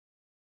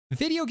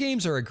Video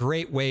games are a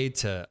great way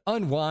to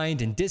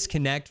unwind and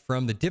disconnect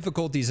from the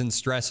difficulties and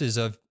stresses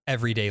of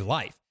everyday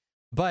life.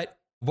 But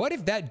what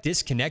if that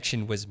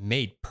disconnection was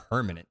made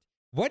permanent?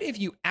 What if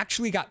you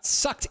actually got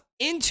sucked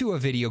into a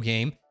video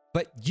game,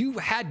 but you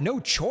had no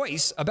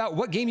choice about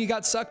what game you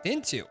got sucked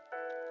into?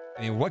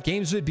 I mean, what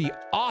games would be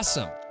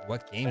awesome?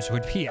 What games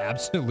would be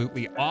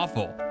absolutely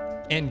awful?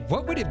 And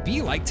what would it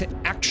be like to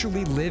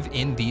actually live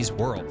in these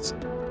worlds?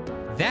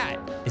 That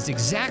is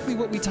exactly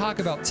what we talk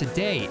about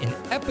today in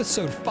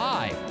episode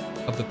 5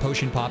 of the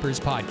Potion Poppers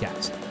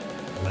podcast.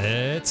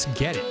 Let's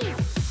get it.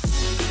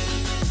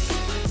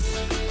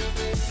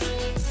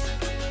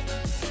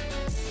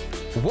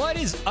 What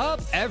is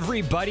up,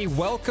 everybody?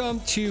 Welcome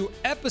to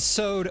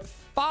episode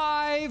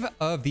 5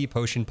 of the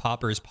Potion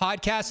Poppers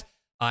podcast.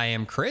 I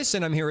am Chris,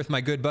 and I'm here with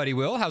my good buddy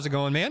Will. How's it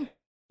going, man?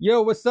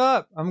 Yo, what's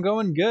up? I'm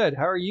going good.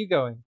 How are you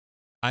going?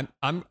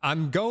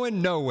 I'm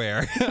going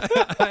nowhere.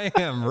 I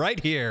am right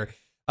here.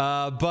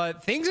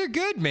 But things are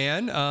good,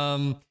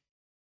 man.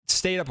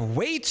 Stayed up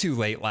way too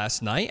late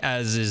last night,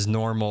 as is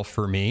normal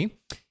for me.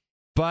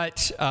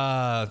 But,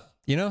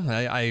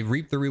 I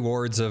reap the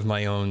rewards of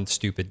my own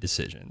stupid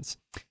decisions.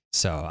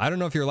 So I don't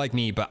know if you're like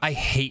me, but I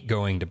hate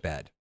going to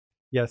bed.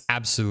 Yes.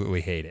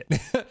 Absolutely hate it.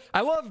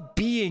 I love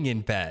being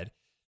in bed.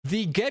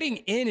 The getting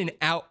in and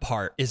out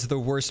part is the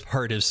worst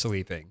part of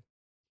sleeping.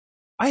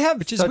 I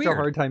have such a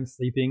hard time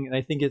sleeping, and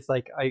I think it's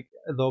like a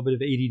little bit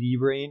of ADD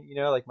brain,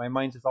 like my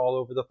mind's just all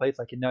over the place.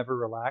 I can never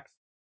relax.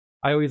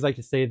 I always like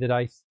to say that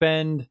I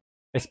spend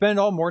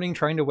all morning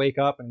trying to wake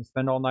up, and I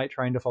spend all night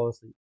trying to fall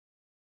asleep.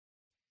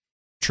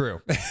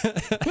 True.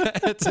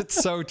 It's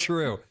so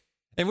true.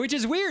 And which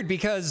is weird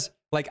because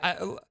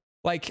I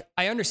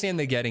understand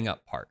the getting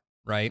up part,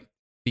 right?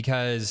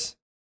 Because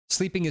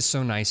sleeping is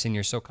so nice and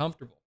you're so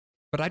comfortable.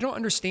 But I don't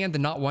understand the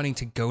not wanting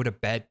to go to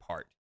bed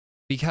part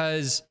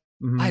because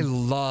I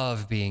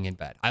love being in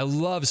bed. I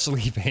love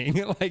sleeping.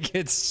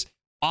 It's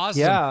awesome.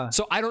 Yeah.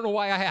 So I don't know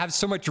why I have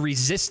so much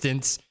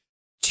resistance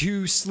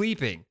to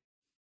sleeping.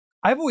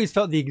 I've always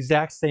felt the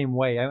exact same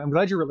way. I'm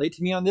glad you relate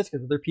to me on this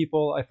because other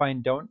people I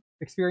find don't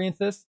experience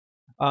this.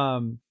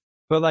 But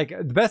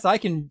the best I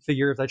can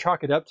figure is I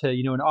chalk it up to,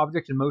 an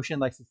object in motion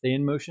likes to stay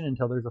in motion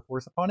until there's a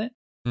force upon it.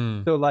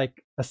 So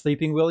a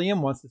sleeping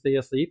William wants to stay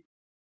asleep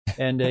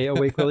and a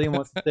awake William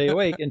wants to stay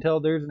awake until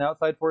there's an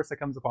outside force that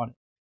comes upon it.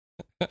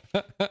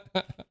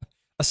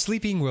 A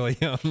sleeping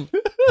William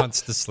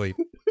wants to sleep.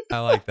 I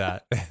like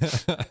that.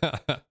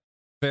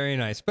 Very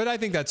nice. But I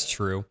think that's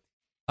true.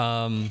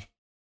 I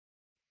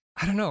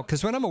don't know,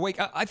 because when I'm awake,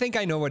 I think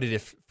I know what it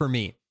is for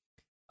me.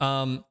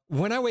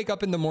 When I wake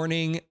up in the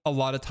morning, a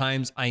lot of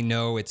times I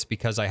know it's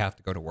because I have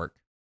to go to work.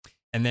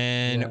 And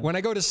then when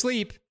I go to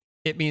sleep,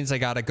 it means I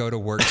got to go to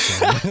work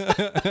soon.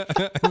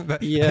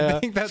 I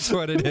think that's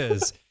what it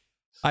is.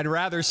 I'd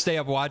rather stay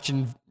up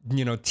watching,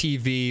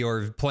 TV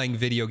or playing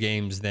video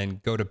games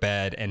than go to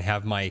bed and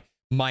have my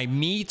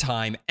me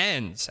time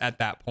ends at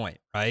that point,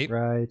 right?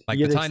 Right. Like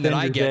the time that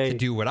I get to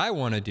do what I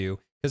want to do,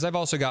 because I've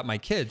also got my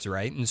kids,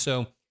 right? And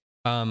so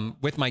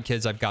with my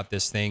kids, I've got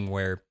this thing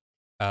where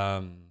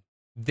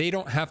they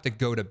don't have to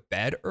go to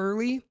bed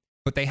early,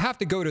 but they have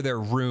to go to their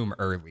room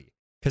early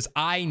because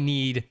I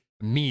need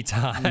me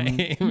time.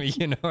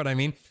 You know what I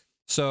mean?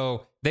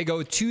 So they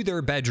go to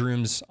their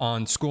bedrooms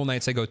on school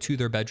nights. They go to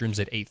their bedrooms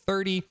at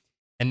 8:30,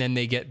 and then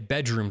they get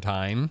bedroom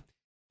time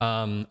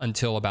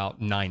until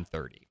about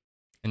 9:30,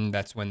 and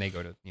that's when they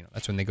go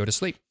to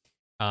sleep.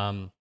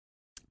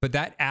 But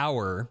that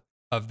hour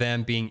of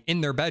them being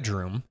in their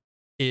bedroom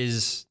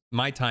is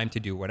my time to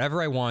do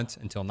whatever I want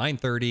until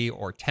 9:30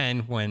 or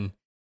 10 when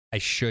I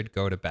should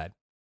go to bed.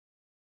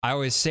 I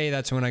always say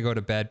that's when I go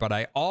to bed, but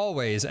I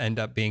always end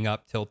up being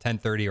up till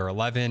 10:30 or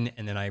 11,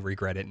 and then I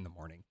regret it in the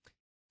morning.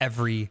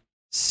 Every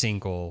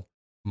single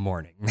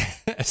morning.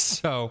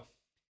 So,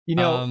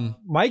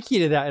 my key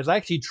to that is I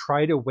actually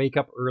try to wake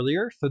up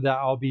earlier so that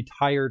I'll be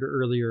tired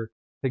earlier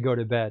to go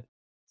to bed.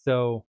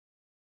 So,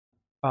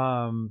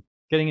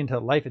 getting into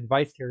life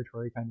advice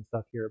territory kind of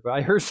stuff here, but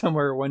I heard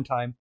somewhere one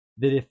time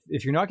that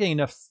if you're not getting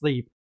enough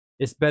sleep,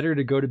 it's better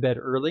to go to bed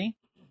early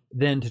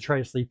than to try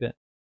to sleep in,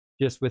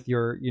 just with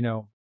your,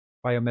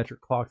 biometric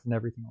clocks and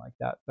everything like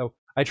that. So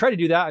I try to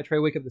do that. I try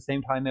to wake up at the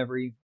same time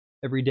every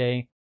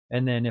day.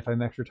 And then if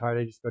I'm extra tired,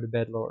 I just go to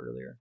bed a little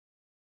earlier.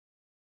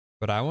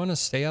 But I want to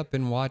stay up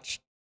and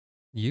watch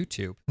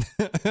YouTube.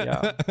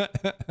 Yeah.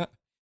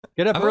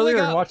 Get up earlier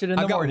and watch it in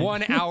the morning.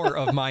 I've got 1 hour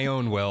of my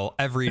own, Will,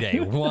 every day.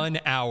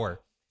 1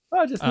 hour.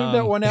 Oh, just move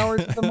that 1 hour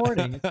to the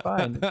morning. It's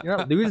fine. You're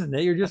not losing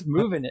it. You're just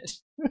moving it.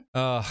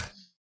 But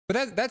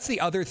that's the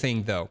other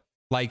thing, though.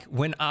 Like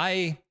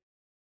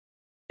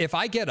if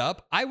I get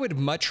up, I would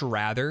much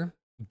rather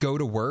go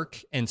to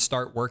work and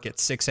start work at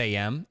 6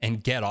 a.m.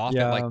 and get off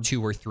at like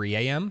 2 or 3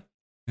 a.m.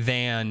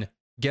 than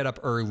get up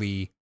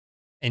early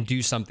and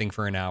do something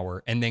for an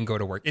hour and then go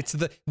to work. It's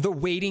the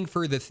waiting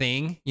for the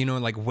thing,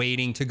 like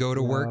waiting to go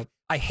to work.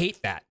 I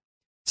hate that.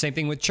 Same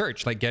thing with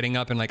church, like getting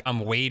up and like,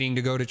 I'm waiting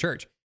to go to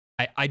church.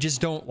 I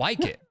just don't like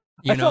it.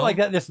 You I felt like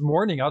that this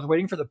morning. I was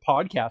waiting for the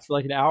podcast for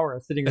like an hour. I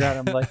was sitting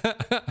around. I'm like,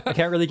 I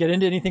can't really get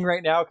into anything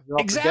right now because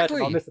I'll forget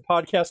and I'll miss the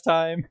podcast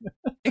time.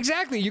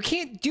 Exactly. You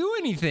can't do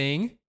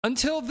anything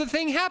until the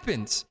thing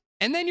happens,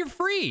 and then you're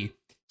free.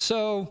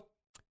 So,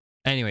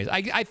 anyways,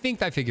 I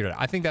think I figured it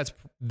out. I think that's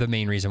the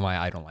main reason why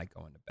I don't like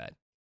going to bed.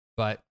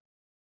 But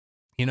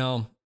you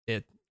know,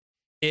 it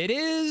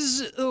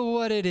is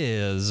what it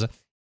is.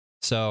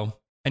 So,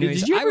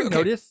 anyways, did you ever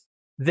notice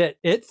that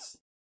is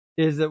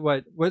it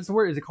what's the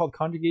word? Is it called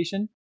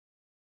conjugation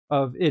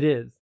of it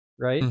is,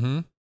 right? Mm-hmm.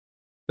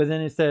 But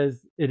then it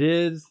says it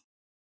is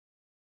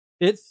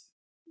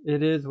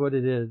what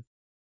it is.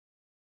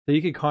 So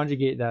you could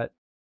conjugate that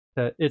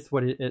to it's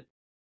what it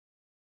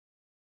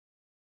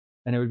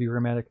and it would be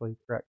grammatically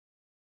correct.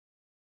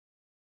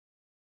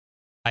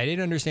 I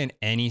didn't understand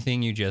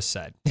anything you just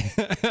said.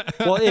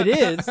 Well, it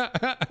is.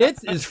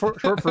 It's is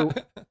short for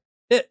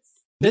it's.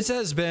 This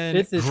has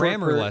been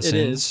grammar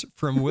lessons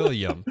from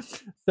William.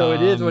 So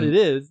it is what it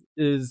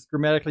is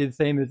grammatically the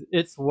same as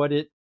it's what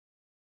it.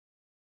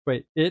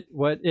 Wait, it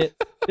what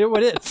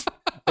it's.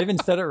 I even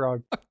said it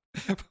wrong.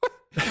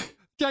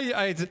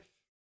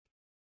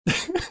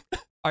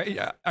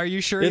 Are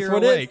you sure it's you're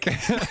awake?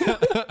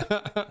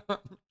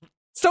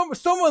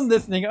 Someone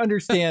listening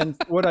understands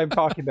what I'm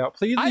talking about.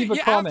 Please leave a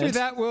comment. After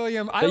that,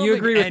 William, I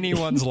don't think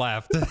anyone's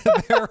left.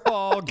 They're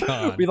all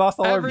gone. We lost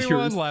all Everyone our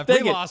viewers. Left.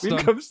 Dang we it. lost We've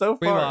them. come so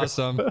far. We lost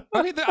them.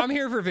 I'm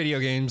here for video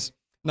games,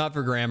 not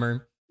for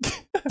grammar.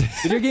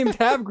 Video games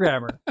have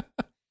grammar.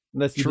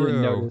 Unless you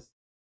didn't notice.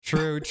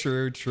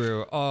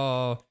 True.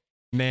 Oh,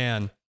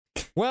 man.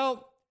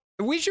 Well,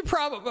 we should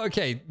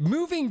probably...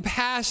 moving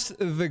past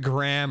the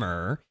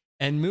grammar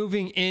and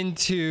moving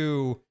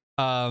into...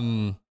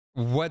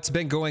 what's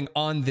been going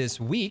on this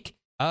week,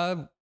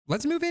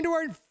 let's move into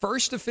our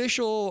first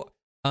official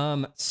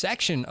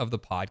section of the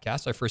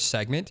podcast, our first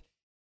segment,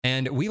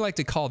 and we like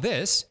to call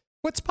this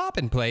What's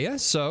Poppin', Playa?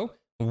 So,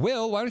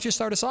 Will, why don't you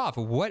start us off?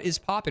 What is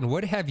poppin'?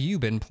 What have you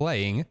been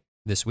playing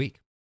this week?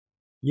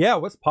 Yeah,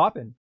 what's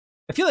poppin'?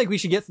 I feel like we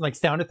should get some like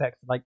sound effects,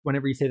 like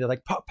whenever you say that,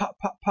 like pop, pop,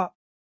 pop, pop.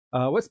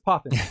 What's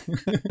poppin'?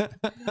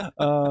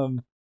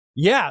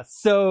 Yeah,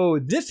 so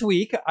this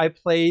week I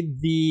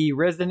played the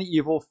Resident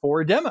Evil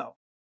 4 demo.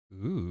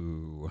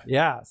 Ooh.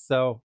 Yeah,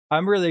 so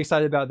I'm really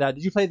excited about that.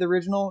 Did you play the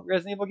original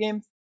Resident Evil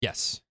games?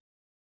 Yes.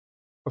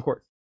 Of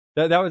course.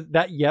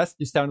 That yes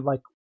just sounded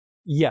like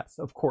yes,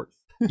 of course.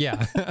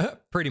 Yeah,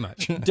 pretty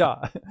much.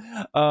 Duh.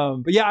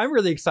 But yeah, I'm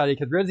really excited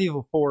because Resident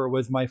Evil 4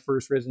 was my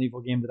first Resident Evil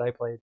game that I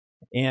played.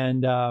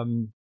 And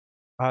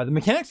the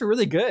mechanics are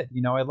really good.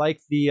 You know, I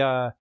like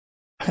the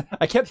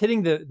I kept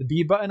hitting the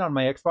B button on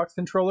my Xbox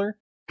controller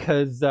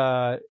because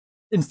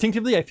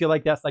instinctively I feel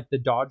like that's like the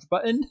dodge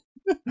button.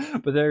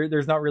 But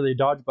there's not really a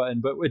dodge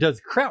button, but it does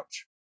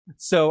crouch.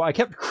 So I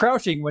kept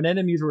crouching when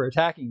enemies were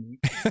attacking me.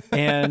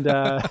 And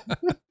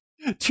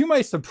to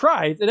my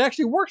surprise, it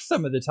actually works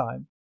some of the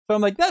time. So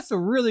I'm like, that's a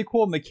really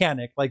cool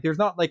mechanic. Like there's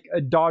not like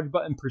a dodge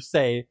button per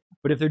se,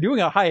 but if they're doing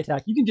a high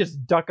attack, you can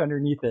just duck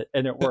underneath it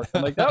and it works.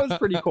 I'm like, that was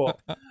pretty cool.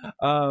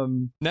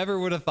 Never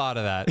would have thought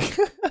of that.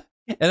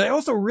 And I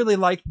also really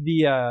like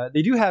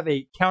they do have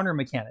a counter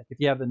mechanic if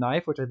you have the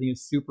knife, which I think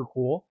is super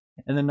cool.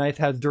 And the knife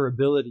has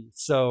durability.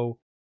 So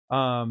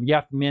you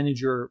have to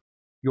manage your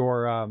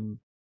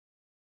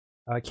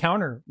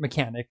counter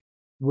mechanic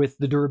with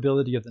the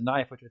durability of the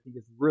knife, which I think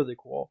is really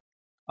cool.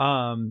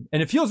 And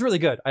it feels really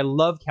good. I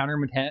love counter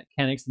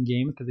mechanics in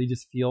games because they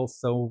just feel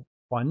so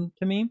fun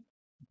to me.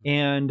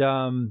 And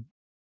I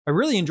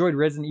really enjoyed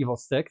Resident Evil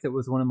 6. It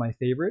was one of my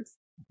favorites.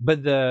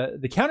 But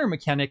the counter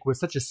mechanic was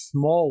such a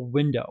small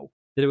window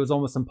that it was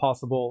almost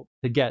impossible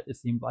to get, it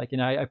seemed like.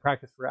 And I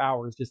practiced for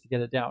hours just to get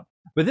it down.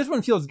 But this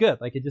one feels good.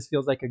 Like it just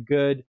feels like a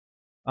good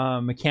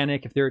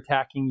mechanic. If they're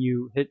attacking,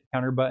 you hit the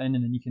counter button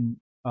and then you can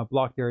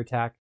block their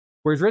attack.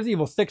 Whereas Resident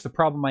Evil 6, the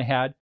problem I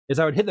had is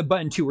I would hit the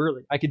button too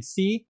early. I could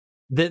see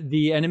that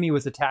the enemy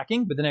was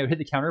attacking, but then I would hit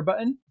the counter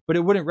button, but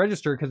it wouldn't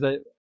register because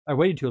I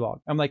waited too long.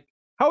 I'm like,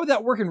 how would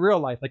that work in real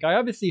life? Like I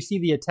obviously see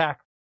the attack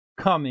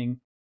coming.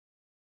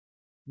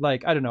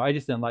 Like, I don't know. I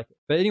just didn't like it.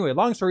 But anyway,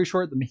 long story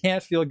short, the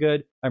mechanics feel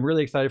good. I'm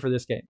really excited for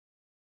this game.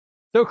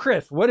 So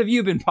Chris, what have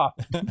you been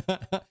popping?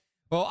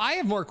 Well, I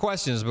have more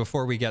questions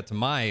before we get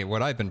to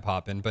what I've been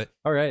popping, but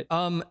all right.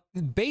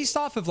 Based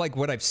off of like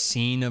what I've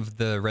seen of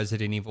the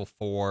Resident Evil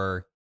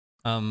 4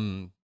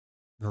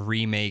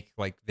 remake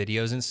like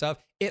videos and stuff,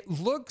 it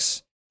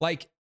looks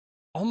like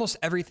almost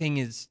everything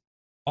is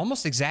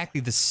almost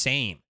exactly the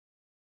same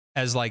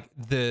as like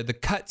the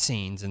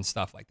cutscenes and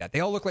stuff like that.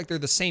 They all look like they're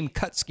the same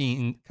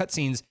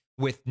cutscenes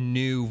with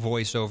new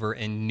voiceover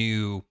and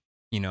new,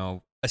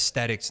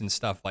 aesthetics and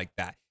stuff like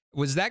that.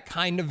 Was that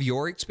kind of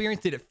your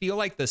experience? Did it feel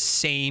like the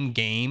same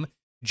game,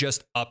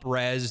 just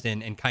up-resed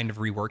and kind of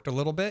reworked a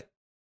little bit?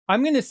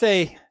 I'm going to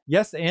say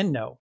yes and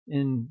no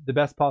in the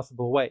best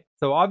possible way.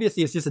 So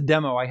obviously it's just a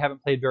demo. I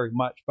haven't played very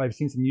much, but I've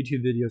seen some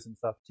YouTube videos and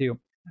stuff too.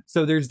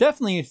 So there's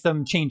definitely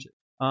some changes.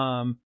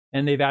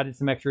 And they've added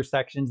some extra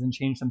sections and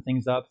changed some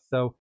things up.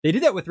 So they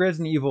did that with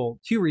Resident Evil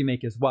 2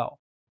 Remake as well,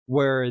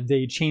 where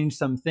they changed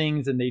some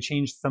things and they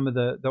changed some of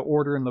the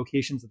order and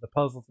locations of the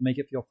puzzle to make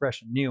it feel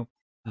fresh and new.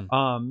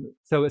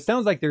 So it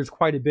sounds like there's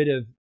quite a bit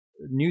of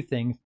new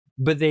things,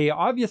 but they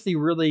obviously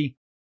really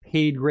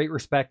paid great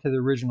respect to the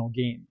original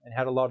game and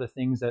had a lot of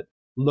things that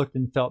looked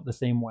and felt the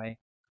same way.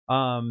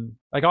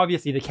 Like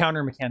obviously the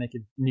counter mechanic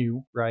is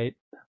new, right?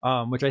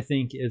 Which I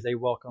think is a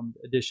welcomed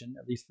addition,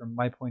 at least from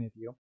my point of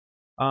view.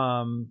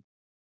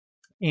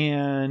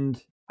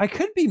 And I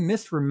could be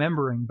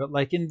misremembering, but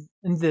like in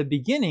the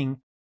beginning,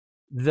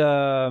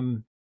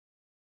 the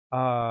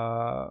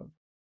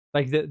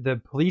like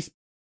the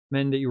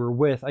policemen that you were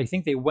with, I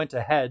think they went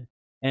ahead,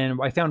 and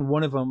I found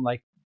one of them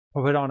like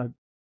put on a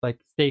like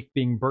stake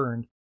being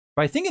burned.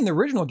 But I think in the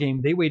original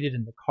game they waited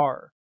in the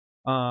car.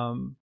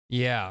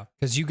 Yeah,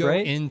 because you go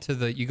right? into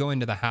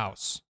the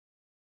house,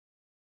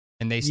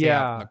 and they stay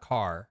out in the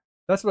car.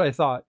 That's what I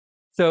thought.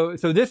 So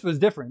this was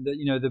different. That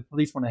the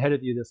police went ahead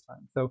of you this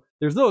time. So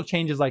there's little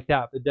changes like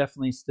that, but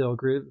definitely still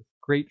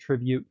great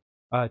tribute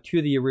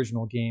to the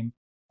original game.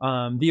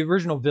 The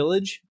original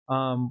village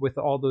with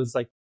all those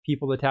like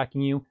people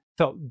attacking you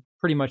felt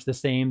pretty much the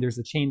same. There's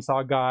a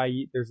chainsaw guy.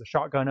 There's a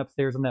shotgun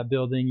upstairs in that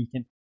building. You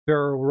can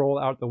barrel roll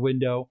out the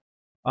window.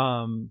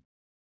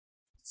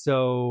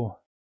 So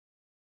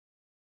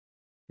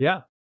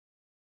yeah,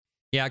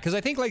 because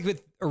I think like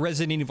with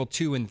Resident Evil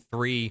 2 and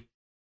 3,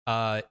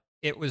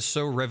 it was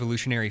so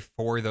revolutionary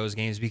for those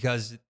games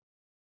because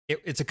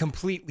it's a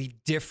completely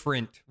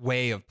different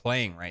way of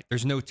playing, right?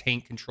 There's no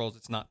tank controls.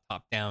 It's not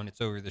top down. It's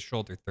over the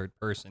shoulder, third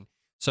person.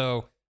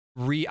 So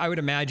I would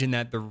imagine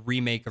that the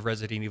remake of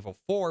Resident Evil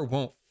 4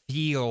 won't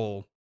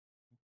feel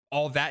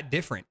all that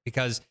different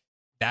because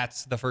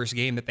that's the first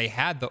game that they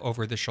had the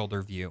over the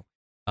shoulder view.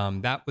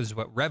 That was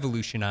what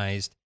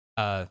revolutionized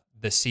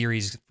the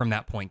series from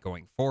that point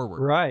going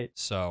forward. Right.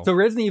 So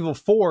Resident Evil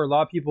 4, a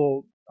lot of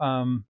people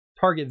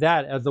target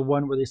that as the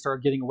one where they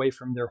start getting away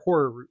from their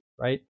horror route,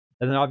 right?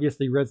 And then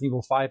obviously Resident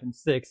Evil 5 and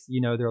 6,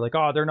 they're like,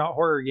 oh, they're not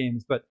horror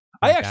games, but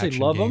like I actually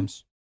love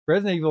games. Them.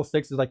 Resident Evil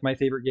 6 is like my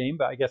favorite game,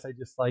 but I guess I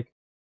just like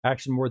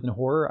action more than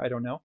horror. I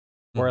don't know.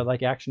 Or I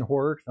like action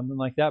horror, something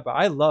like that. But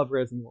I love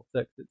Resident Evil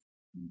 6. It's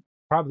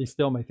probably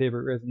still my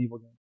favorite Resident Evil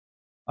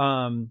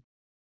game.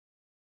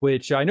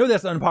 Which I know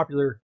that's an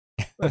unpopular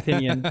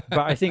opinion, but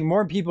I think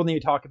more people need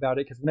to talk about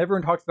it because when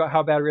everyone talks about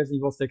how bad Resident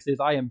Evil 6 is,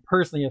 I am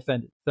personally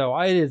offended. So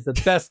it is the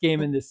best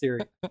game in this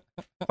series.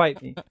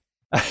 Fight me.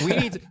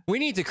 we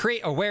need to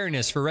create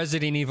awareness for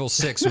Resident Evil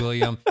 6,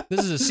 William.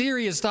 This is a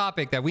serious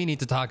topic that we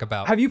need to talk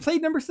about. Have you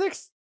played number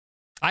 6?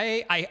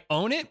 I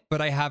own it, but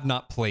I have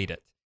not played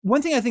it.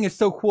 One thing I think is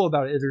so cool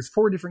about it is there's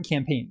 4 different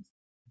campaigns.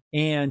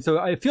 And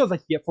so it feels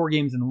like you get 4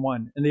 games in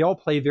one, and they all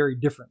play very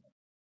differently.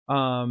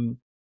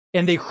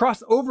 And they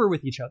cross over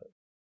with each other.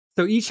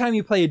 So each time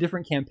you play a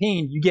different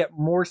campaign, you get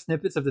more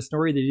snippets of the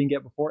story that you didn't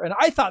get before. And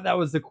I thought that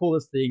was the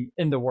coolest thing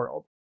in the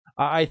world.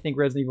 I think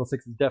Resident Evil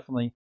 6 is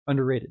definitely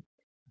underrated.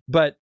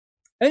 But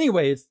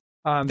anyways,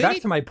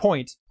 back to my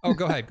point. Oh,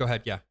 go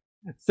ahead. Yeah.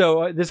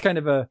 So this kind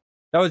of that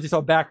was just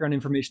all background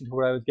information to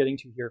what I was getting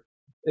to here.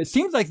 It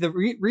seems like the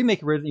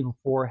remake of Resident Evil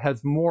 4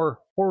 has more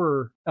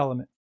horror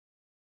elements.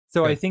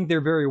 So I think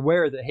they're very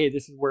aware that, hey,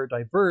 this is where it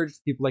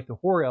diverged. People like the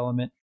horror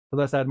element, so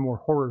let's add more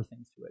horror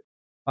things to it.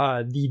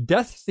 The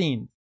death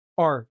scenes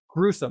are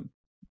gruesome.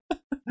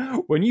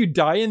 When you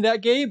die in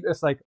that game,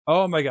 it's like,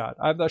 oh my god,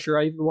 I'm not sure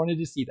I even wanted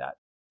to see that.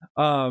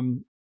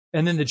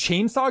 And then the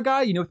chainsaw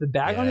guy, with the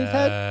bag on his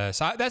head.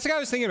 So that's what I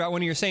was thinking about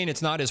when you're saying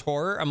it's not as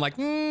horror. I'm like,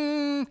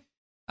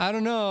 I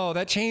don't know.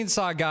 That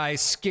chainsaw guy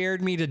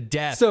scared me to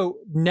death. So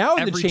now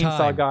the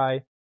chainsaw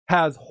guy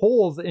has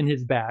holes in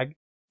his bag,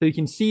 so you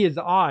can see his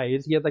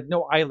eyes. He has like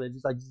no eyelids.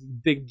 It's like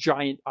big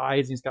giant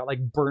eyes. And he's got like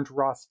burnt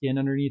raw skin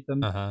underneath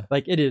them.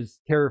 Like it is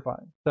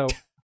terrifying. So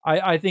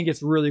I think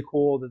it's really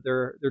cool that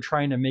they're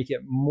trying to make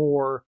it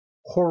more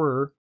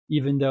horror,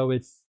 even though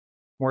it's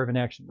more of an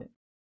action game.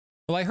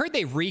 Well, I heard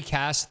they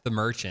recast the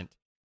merchant.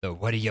 So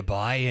what are you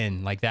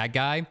buying? Like that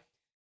guy?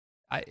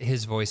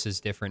 His voice is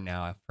different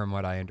now, from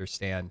what I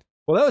understand.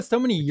 Well, that was so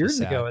many years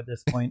ago at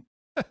this point.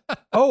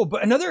 Oh,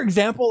 but another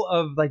example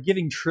of like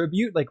giving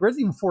tribute, like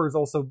Resident Evil 4 is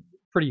also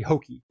pretty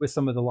hokey with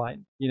some of the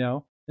line,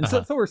 and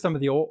so are some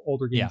of the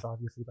older games,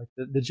 obviously, like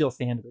the Jill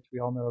sandwich. We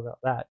all know about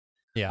that.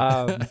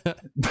 Yeah.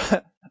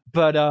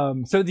 But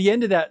so at the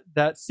end of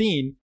that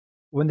scene,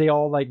 when they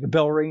all like the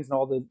bell rings and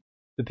all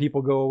the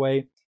people go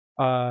away,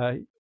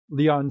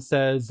 Leon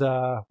says,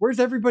 "Where's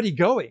everybody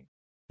going?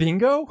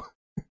 Bingo?"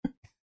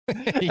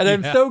 And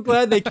I'm so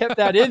glad they kept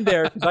that in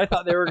there because I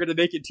thought they were going to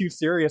make it too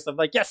serious. I'm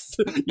like, yes,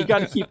 you got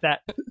to keep that.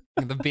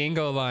 The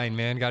bingo line,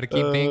 man. Got to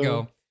keep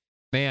bingo.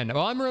 Man,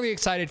 well, I'm really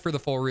excited for the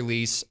full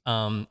release.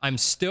 I'm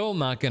still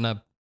not going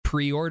to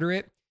pre-order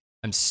it.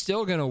 I'm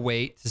still going to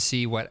wait to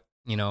see what,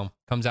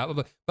 comes out.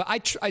 But I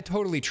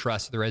totally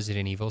trust the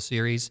Resident Evil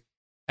series.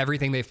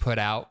 Everything they've put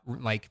out,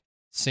 like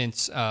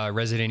since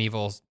Resident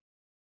Evil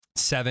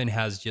 7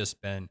 has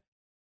just been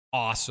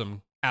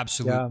awesome.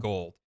 Absolute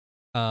gold.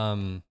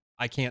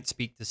 I can't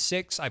speak to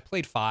 6. I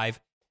played 5.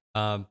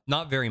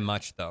 Not very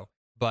much, though.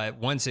 But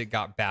once it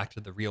got back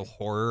to the real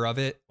horror of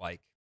it,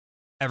 like,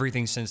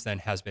 everything since then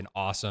has been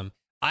awesome.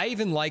 I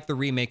even like the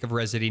remake of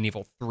Resident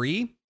Evil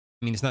 3.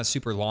 I mean, it's not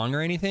super long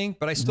or anything,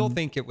 but I still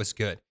think it was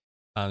good.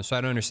 So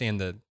I don't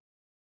understand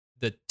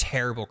the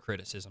terrible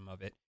criticism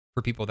of it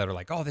for people that are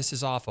like, oh, this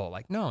is awful.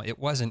 Like, no, it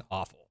wasn't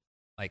awful.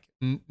 Like,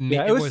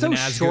 it wasn't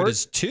as good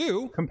as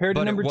 2 compared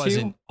to number 2. It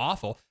wasn't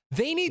awful.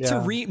 They need to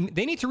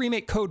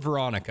remake Code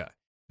Veronica.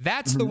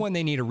 That's the one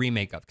they need a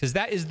remake of, because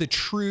that is the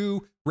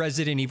true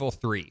Resident Evil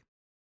 3.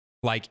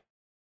 Like,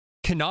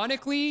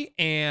 canonically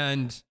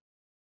and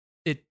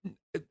it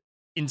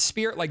in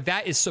spirit, like,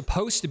 that is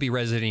supposed to be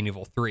Resident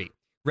Evil 3.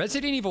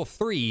 Resident Evil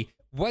 3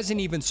 wasn't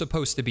even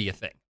supposed to be a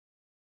thing.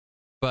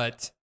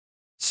 But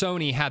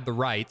Sony had the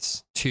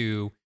rights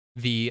to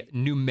the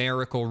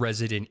numerical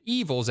Resident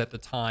Evils at the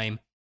time,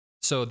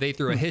 so they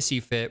threw a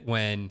hissy fit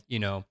when,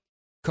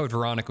 Code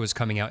Veronica was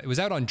coming out. It was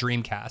out on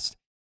Dreamcast.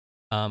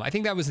 I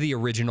think that was the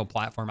original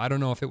platform. I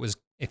don't know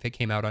if it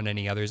came out on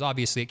any others.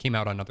 Obviously, it came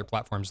out on other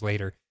platforms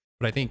later,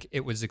 but I think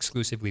it was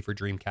exclusively for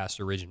Dreamcast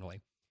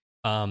originally.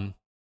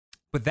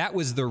 But that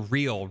was the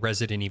real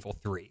Resident Evil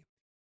 3.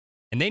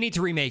 And they need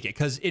to remake it,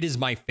 because it is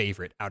my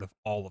favorite out of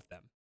all of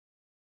them.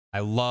 I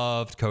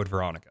loved Code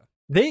Veronica.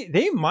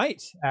 They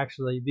might,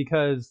 actually,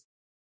 because,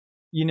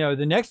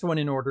 the next one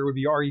in order would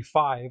be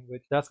RE5,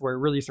 which that's where it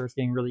really starts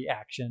getting really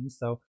action.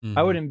 So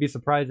I wouldn't be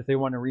surprised if they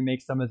want to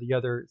remake some of the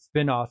other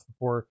spin-offs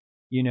before,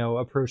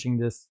 approaching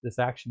this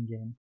action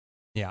game.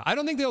 Yeah, I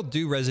don't think they'll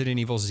do Resident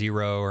Evil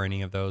 0 or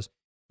any of those.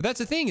 But that's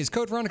the thing, is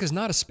Code Veronica is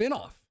not a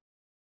spin-off.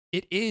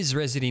 It is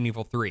Resident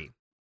Evil 3.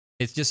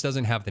 It just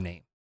doesn't have the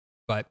name.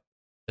 But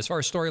as far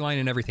as storyline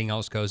and everything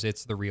else goes,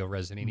 it's the real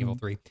Resident Evil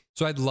 3.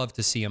 So I'd love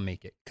to see them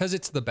make it, because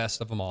it's the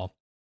best of them all.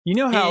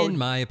 In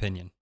my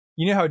opinion.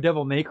 You know how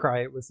Devil May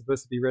Cry was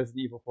supposed to be Resident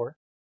Evil 4?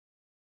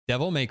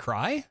 Devil May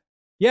Cry?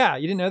 Yeah,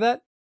 you didn't know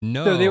that?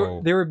 No.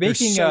 So they were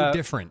making so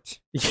different.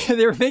 Yeah,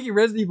 they were making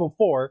Resident Evil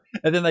 4,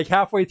 and then like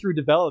halfway through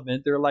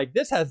development, they're like,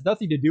 this has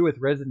nothing to do with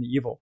Resident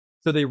Evil.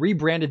 So they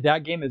rebranded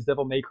that game as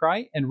Devil May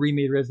Cry and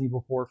remade Resident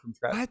Evil 4 from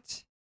scratch.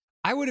 What?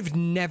 I would have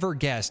never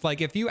guessed. Like,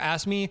 if you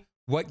asked me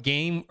what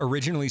game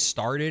originally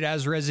started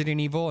as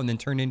Resident Evil and then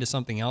turned into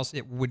something else,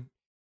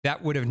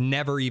 that would have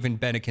never even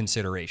been a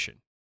consideration.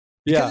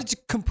 Because it's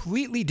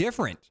completely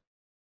different.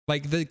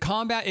 Like, the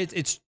combat,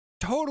 it's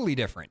totally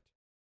different.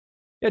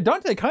 Yeah,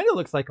 Dante kind of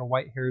looks like a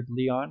white-haired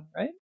Leon,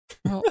 right?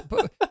 Well,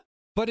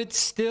 but it's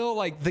still,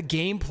 like, the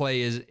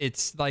gameplay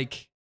it's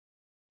like...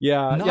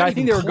 Yeah, I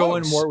think they were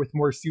going with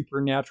more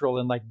supernatural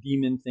and, like,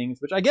 demon things,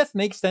 which I guess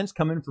makes sense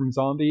coming from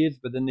zombies,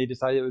 but then they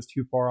decided it was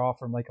too far off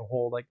from, like, a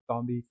whole, like,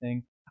 zombie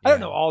thing. Yeah. I don't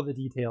know all the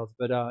details,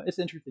 but it's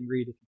an interesting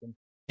read if you can.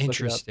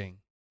 Interesting.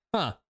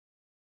 Huh.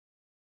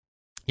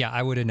 Yeah,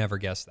 I would have never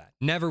guessed that.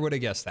 Never would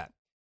have guessed that.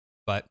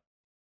 But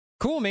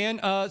cool, man.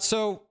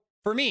 So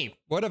for me,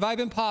 what have I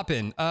been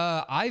popping?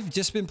 I've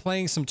just been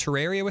playing some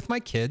Terraria with my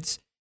kids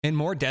and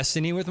more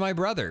Destiny with my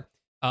brother.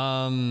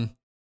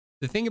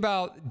 The thing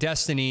about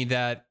Destiny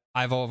that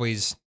I've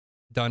always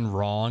done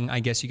wrong, I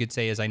guess you could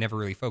say, is I never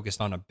really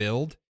focused on a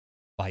build,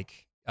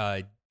 like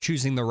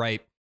choosing the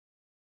right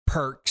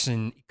perks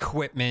and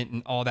equipment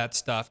and all that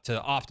stuff to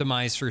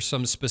optimize for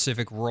some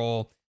specific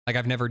role. Like,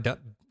 I've never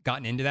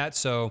gotten into that.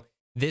 So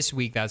this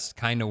week, that's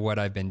kind of what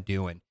I've been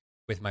doing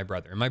with my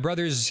brother. And my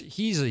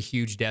he's a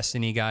huge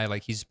Destiny guy.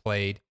 Like, he's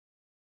played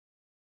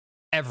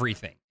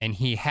everything, and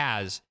he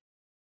has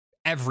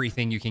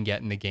everything you can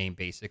get in the game,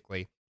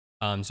 basically.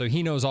 So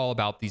he knows all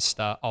about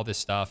all this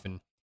stuff. And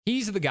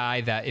he's the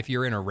guy that if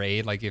you're in a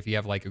raid, like if you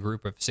have like a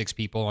group of 6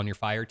 people on your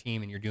fire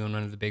team and you're doing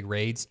one of the big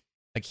raids,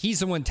 like, he's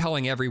the one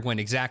telling everyone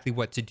exactly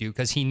what to do,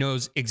 because he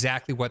knows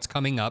exactly what's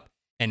coming up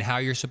and how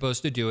you're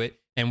supposed to do it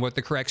and what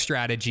the correct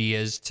strategy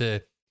is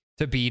to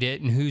beat it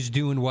and who's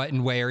doing what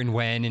and where and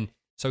when. And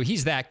so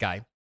he's that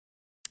guy.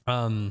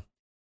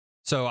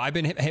 So I've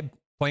been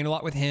playing a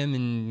lot with him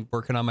and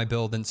working on my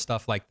build and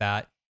stuff like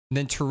that. And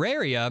then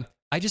Terraria,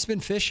 I just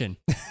been fishing.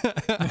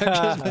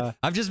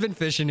 I've just been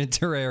fishing in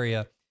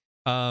Terraria.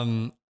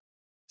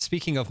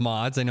 Speaking of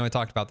mods, I know I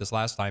talked about this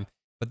last time,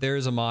 but there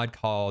is a mod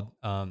called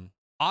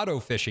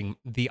auto fishing,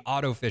 the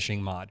auto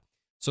fishing mod.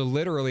 So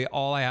literally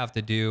all I have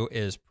to do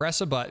is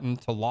press a button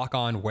to lock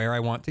on where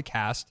I want to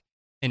cast,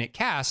 and it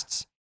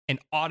casts and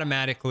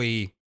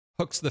automatically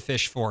hooks the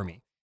fish for me.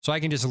 So I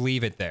can just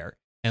leave it there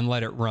and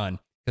let it run,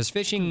 because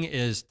fishing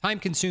is time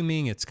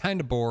consuming. It's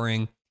kind of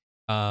boring.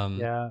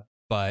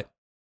 But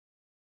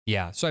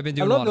yeah, so I've been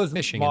doing a lot of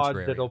fishing. I love those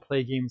mods that'll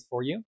play games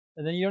for you,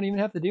 and then you don't even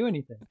have to do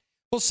anything.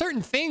 Well,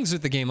 certain things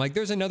with the game, like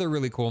there's another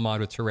really cool mod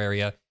with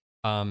Terraria.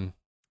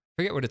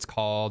 Forget what it's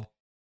called.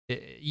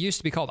 It used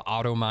to be called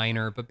Auto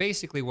Miner, but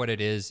basically what it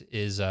is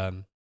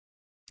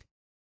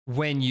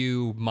when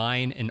you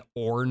mine an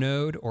ore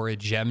node or a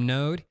gem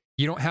node,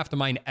 you don't have to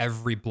mine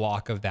every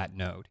block of that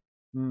node.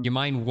 You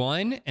mine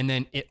one, and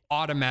then it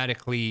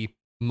automatically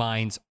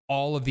mines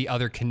all of the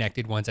other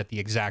connected ones at the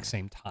exact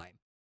same time.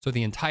 So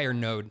the entire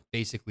node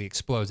basically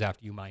explodes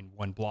after you mine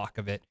one block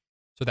of it.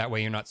 So that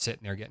way you're not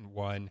sitting there getting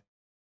 1,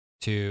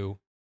 2,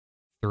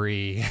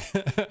 3,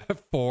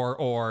 4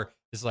 ore.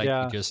 It's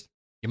like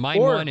you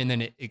mine one and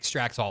then it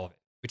extracts all of it.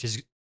 which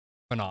is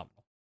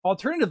phenomenal.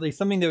 Alternatively,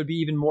 something that would be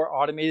even more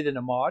automated than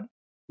a mod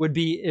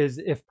is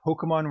if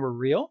Pokemon were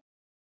real,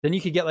 then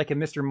you could get like a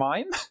Mr.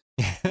 Mime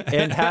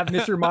and have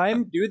Mr.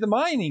 Mime do the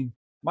mining.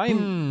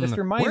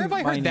 Mr. Mime. Where have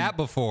I heard that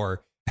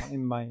before?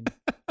 Mine.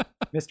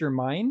 Mr.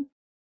 Mine?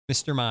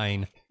 Mr.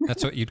 Mine.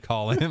 That's what you'd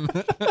call him.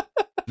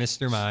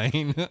 Mr.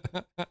 Mine.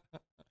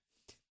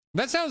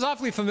 That sounds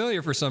awfully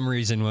familiar for some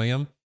reason,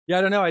 William. Yeah,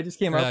 I don't know. I just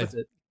came up with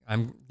it.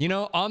 I'm,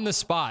 on the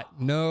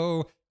spot.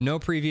 No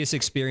previous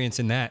experience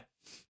in that.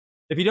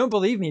 If you don't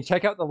believe me,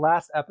 check out the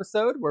last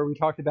episode where we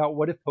talked about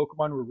what if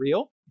Pokemon were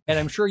real, and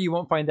I'm sure you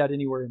won't find that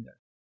anywhere in there.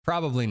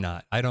 Probably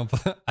not. I don't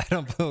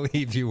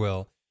believe you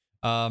will.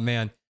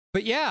 Man.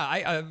 But yeah,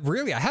 I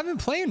haven't been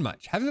playing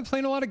much. Haven't been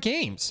playing a lot of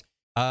games.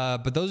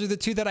 But those are the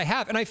two that I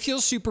have, and I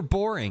feel super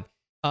boring.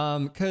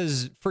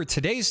 Because for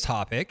today's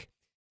topic,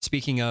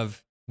 speaking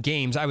of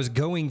games, I was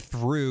going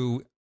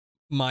through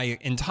my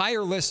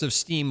entire list of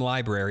Steam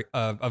library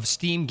of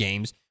Steam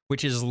games,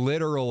 which is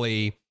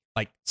literally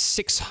like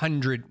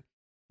 600,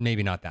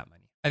 maybe not that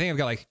many. I think I've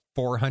got like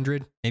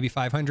 400, maybe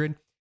 500.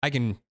 I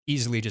can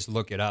easily just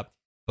look it up,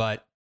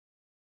 but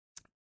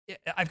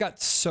I've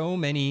got so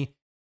many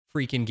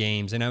freaking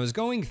games, and I was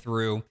going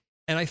through,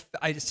 and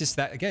it's just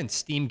that, again,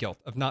 Steam guilt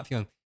of not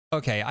feeling,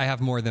 okay, I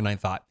have more than I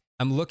thought.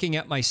 I'm looking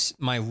at my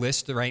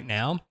list right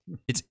now.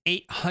 It's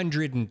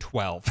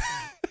 812.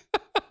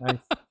 Nice.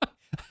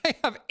 I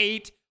have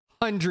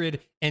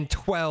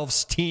 812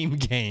 Steam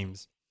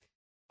games.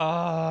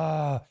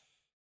 And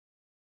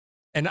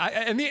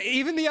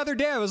even the other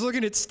day, I was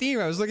looking at Steam.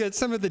 I was looking at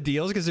some of the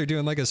deals because they're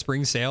doing like a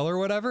spring sale or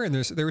whatever. And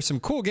there were some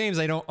cool games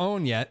I don't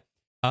own yet,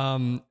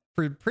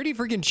 for pretty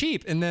freaking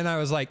cheap. And then I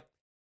was like,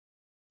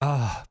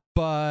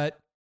 but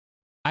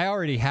I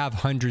already have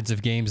hundreds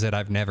of games that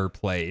I've never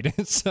played.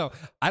 So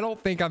I don't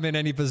think I'm in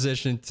any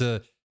position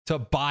to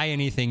buy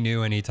anything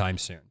new anytime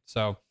soon.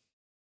 So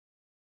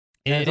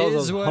it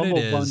is what it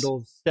is. Humble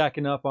bundles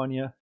stacking up on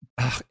you.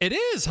 It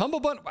is Humble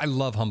Bundle. I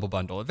love Humble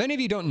Bundle. If any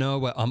of you don't know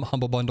what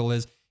Humble Bundle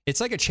is,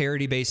 it's like a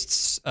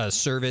charity-based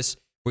service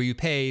where you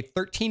pay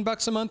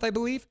 $13 a month, I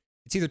believe.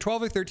 It's either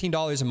 $12 or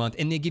 $13 a month,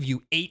 and they give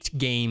you 8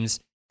 games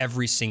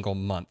every single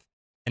month.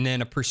 And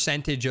then a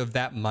percentage of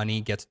that money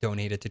gets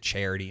donated to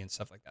charity and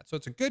stuff like that. So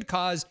it's a good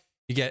cause.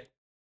 You get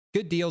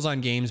good deals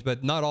on games,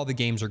 but not all the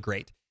games are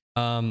great.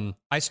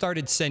 I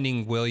started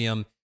sending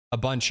William a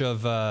bunch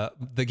of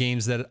the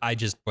games that I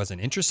just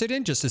wasn't interested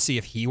in, just to see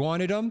if he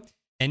wanted them.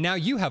 And now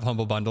you have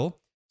Humble Bundle,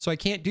 so I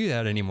can't do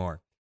that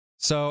anymore.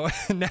 So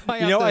now I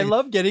have to I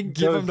love getting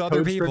give them to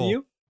other people from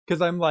you,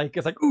 because I'm like,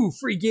 it's like, ooh,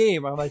 free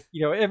game. I'm like,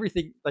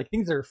 everything, like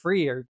things that are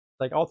free or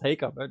like, I'll take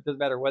them. It doesn't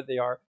matter what they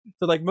are.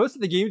 So like most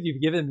of the games you've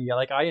given me,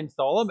 like I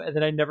install them and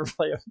then I never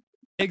play them.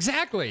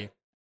 Exactly.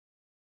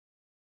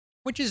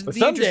 Which is the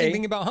interesting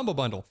thing about Humble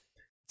Bundle.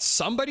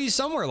 Somebody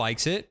somewhere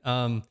likes it.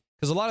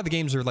 Because a lot of the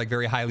games are like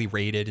very highly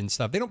rated and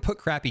stuff. They don't put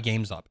crappy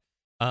games up.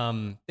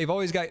 They've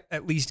always got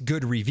at least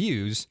good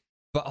reviews,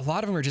 but a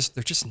lot of them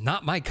they're just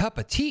not my cup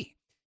of tea.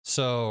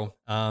 So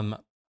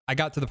I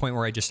got to the point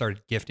where I just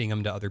started gifting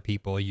them to other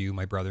people, you,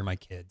 my brother, my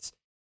kids.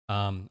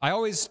 I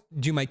always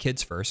do my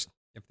kids first.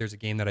 If there's a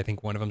game that I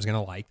think one of them is going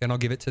to like, then I'll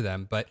give it to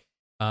them. But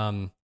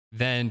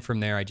then from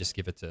there, I just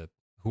give it to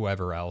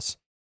whoever else.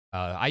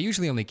 I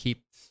usually only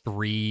keep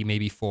 3,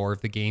 maybe 4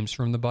 of the games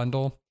from the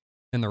bundle,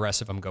 and the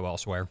rest of them go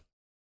elsewhere.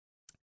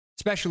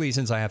 Especially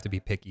since I have to be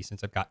picky,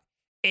 since I've got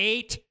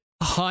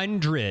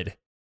 800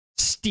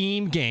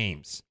 Steam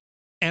games,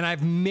 and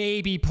I've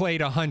maybe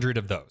played 100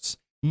 of those.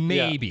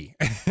 Maybe.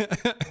 Yeah.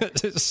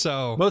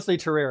 So mostly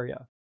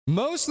Terraria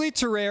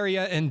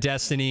and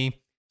Destiny.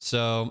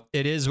 So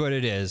it is what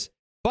it is.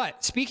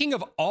 But speaking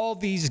of all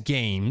these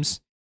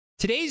games,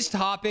 today's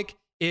topic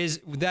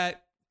is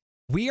that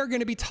we are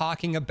going to be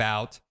talking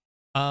about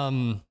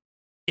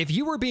if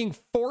you were being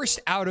forced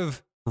out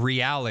of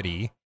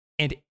reality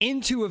and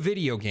into a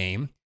video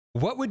game,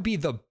 what would be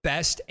the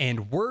best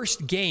and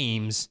worst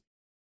games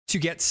to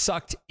get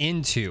sucked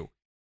into?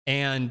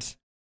 And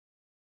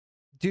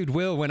dude,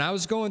 Will, when I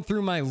was going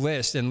through my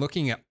list and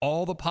looking at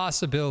all the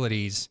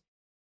possibilities,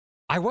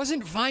 I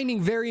wasn't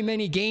finding very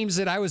many games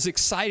that I was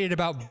excited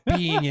about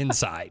being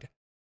inside.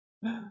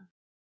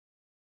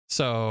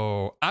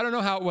 So I don't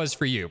know how it was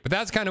for you, but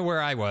that's kind of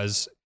where I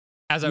was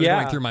as I was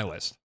going through my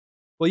list.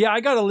 Well, yeah, I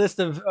got a list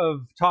of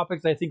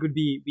topics I think would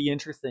be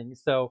interesting.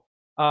 So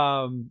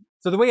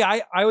the way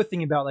I was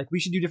thinking about, like,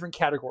 we should do different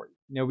categories.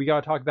 We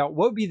got to talk about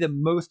what would be the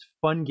most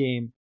fun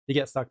game to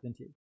get sucked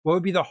into. What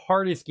would be the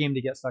hardest game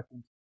to get sucked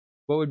into?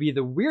 What would be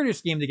the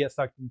weirdest game to get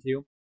sucked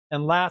into?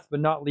 And last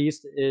but not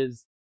least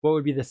is what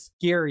would be the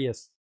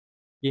scariest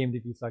game to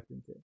be sucked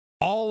into?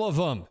 All of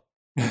them.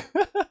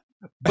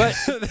 But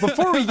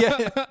before we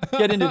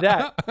get into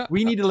that,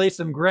 we need to lay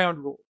some ground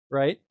rules,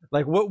 right?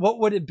 Like what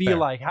would it be Fair.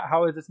 like?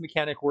 How is this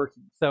mechanic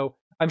working? So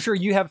I'm sure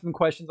you have some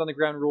questions on the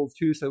ground rules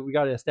too, so we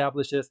got to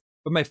establish this.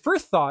 But my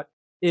first thought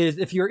is,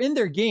 if you're in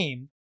their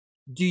game,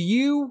 do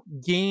you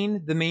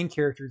gain the main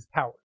character's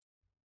power?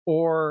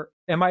 Or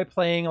am I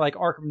playing like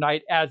Arkham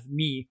Knight as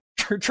me,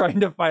 trying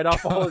to fight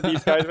off all of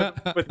these guys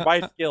with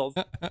my skills.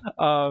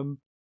 And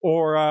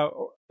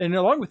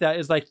along with that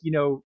is like,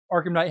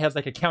 Arkham Knight has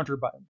like a counter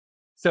button.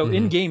 So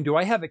in game, do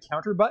I have a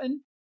counter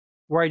button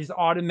where I just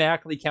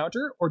automatically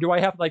counter, or do I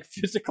have to like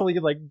physically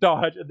like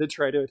dodge and then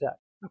try to attack?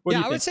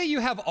 I would say you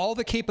have all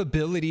the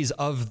capabilities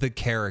of the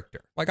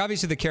character. Like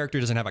obviously the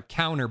character doesn't have a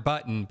counter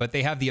button, but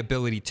they have the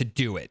ability to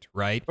do it,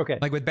 right? Okay.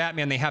 Like with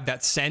Batman, they have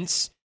that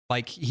sense,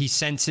 like he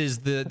senses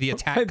the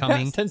attack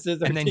coming, and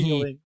then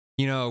he,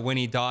 when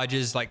he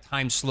dodges, like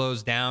time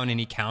slows down and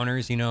he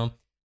counters,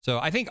 So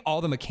I think all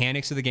the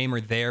mechanics of the game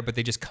are there, but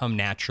they just come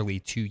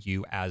naturally to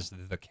you as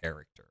the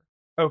character.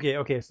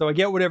 Okay. So I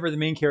get whatever the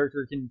main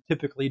character can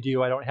typically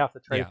do. I don't have to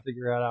try to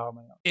figure it out on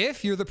my own.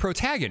 If you're the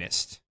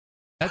protagonist,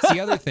 that's the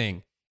other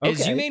thing.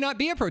 Is you may not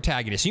be a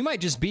protagonist. You might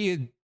just be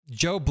a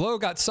Joe Blow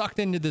got sucked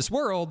into this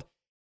world,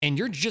 and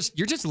you're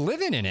just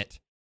living in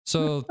it.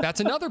 So that's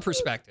another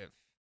perspective,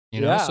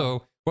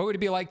 So what would it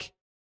be like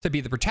to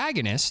be the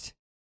protagonist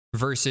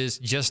versus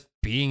just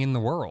being in the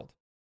world,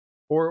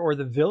 or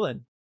the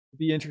villain? It'd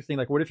be interesting.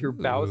 Like, what if you're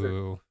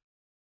Bowser?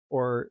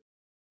 Or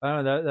I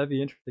don't know. That'd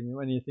be interesting.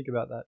 When you think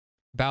about that,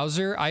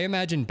 Bowser. I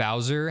imagine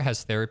Bowser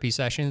has therapy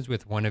sessions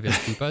with one of his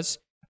Koopas.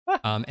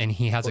 And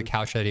he has a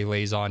couch that he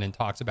lays on and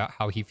talks about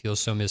how he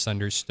feels so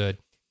misunderstood.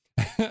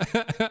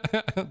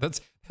 That's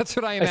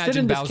what I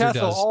imagine Bowser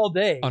does all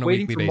day, on a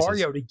waiting weekly for basis.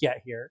 Mario to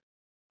get here.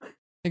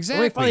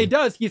 Exactly. When he finally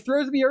does, he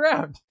throws me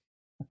around.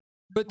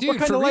 But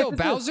dude, for real,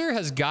 Bowser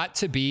has got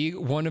to be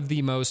one of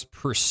the most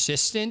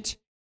persistent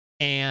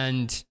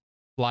and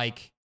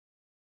like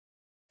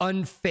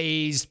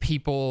unfazed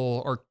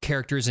people or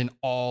characters in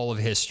all of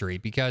history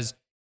because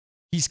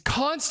he's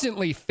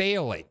constantly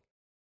failing.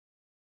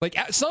 Like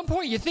at some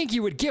point you think he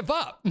would give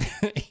up.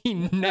 He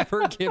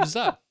never gives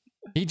up.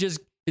 He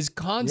just is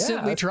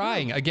constantly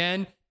trying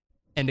again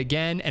and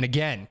again and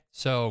again.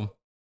 So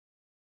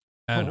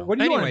I don't know. What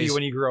do you want to be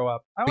when you grow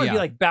up? I want to be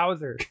like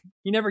Bowser.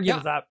 He never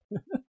gives up.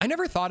 I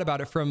never thought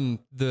about it from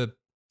the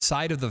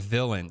side of the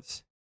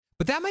villains.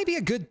 But that might be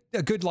a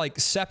good like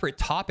separate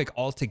topic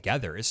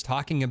altogether, is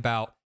talking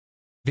about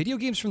video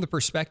games from the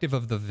perspective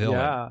of the villain.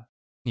 Yeah.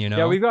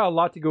 Yeah, we've got a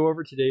lot to go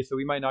over today, so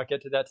we might not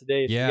get to that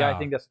today. So I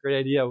think that's a great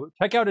idea.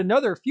 Check out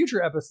another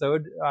future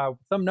episode,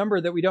 some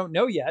number that we don't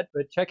know yet,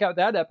 but check out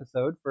that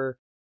episode for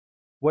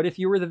what if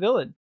you were the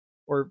villain,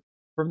 or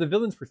from the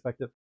villain's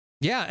perspective.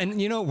 Yeah, and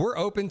we're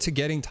open to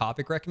getting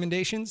topic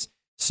recommendations.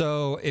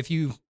 So if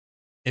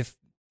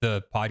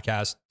the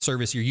podcast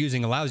service you're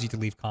using allows you to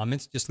leave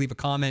comments, just leave a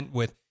comment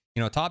with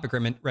a topic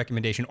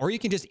recommendation, or you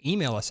can just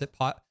email us at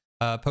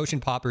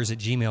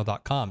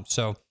potionpoppers@gmail.com.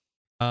 So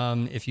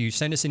if you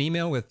send us an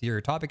email with your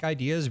topic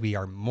ideas, we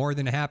are more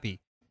than happy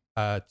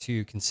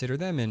to consider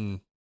them.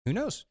 And who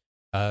knows,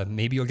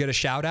 maybe you'll get a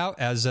shout out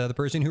as the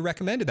person who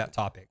recommended that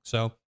topic.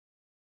 So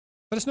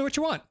let us know what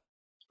you want.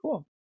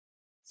 Cool.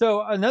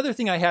 So another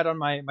thing I had on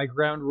my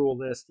ground rule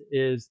list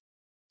is,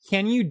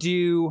 can you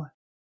do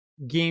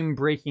game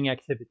breaking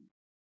activity?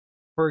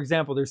 For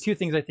example, there's two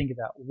things I think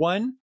about.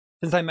 One,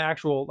 since I'm an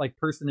actual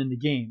person in the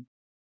game,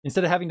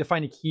 instead of having to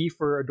find a key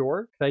for a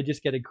door, could I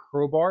just get a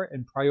crowbar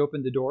and pry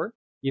open the door,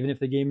 even if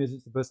the game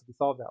isn't supposed to be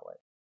solved that way?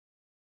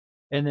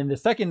 And then the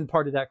second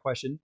part of that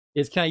question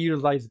is, can I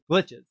utilize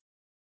glitches?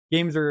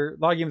 A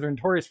lot of games are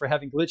notorious for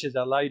having glitches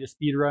that allow you to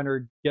speed run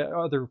or get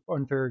other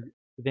unfair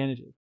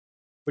advantages.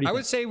 I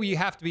would say we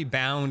have to be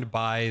bound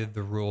by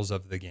the rules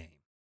of the game.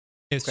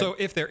 So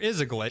if there is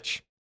a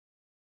glitch,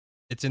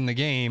 it's in the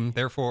game.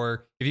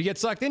 Therefore, if you get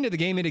sucked into the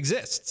game, it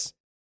exists.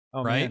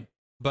 Oh, right? Man.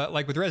 But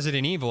like with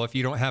Resident Evil, if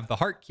you don't have the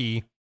heart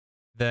key,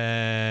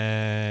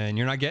 then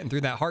you're not getting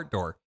through that heart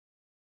door.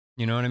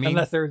 You know what I mean?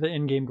 Unless there's an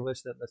in-game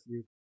glitch that lets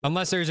you.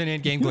 Unless there's an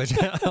in-game glitch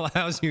that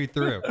allows you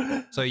through.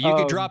 So you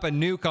could drop a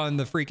nuke on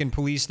the freaking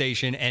police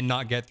station and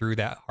not get through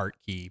that heart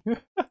key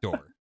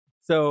door.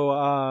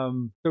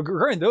 So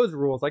regarding those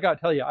rules, I gotta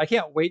tell you, I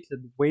can't wait to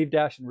wave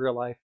dash in real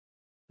life.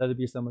 That'd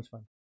be so much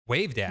fun.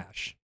 Wave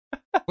dash?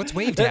 What's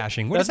wave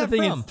dashing? What is that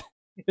from?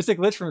 It's a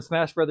glitch from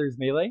Smash Brothers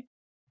Melee.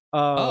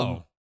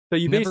 So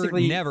you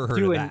basically never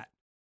heard of that.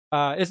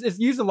 It's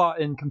used a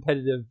lot in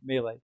competitive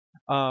Melee.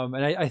 And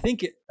I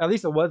think at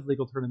least it was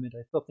legal tournament.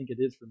 I still think it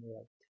is for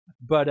Melee.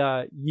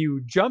 But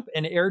you jump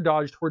and air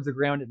dodge towards the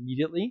ground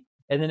immediately,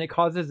 and then it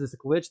causes this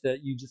glitch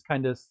that you just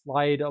kind of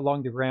slide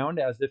along the ground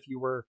as if you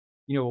were,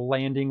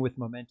 landing with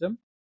momentum.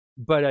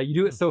 But you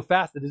do it so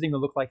fast it doesn't even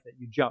look like that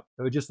you jump.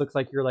 So it just looks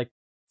like you're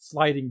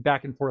sliding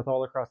back and forth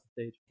all across the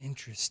stage.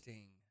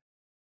 Interesting.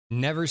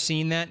 Never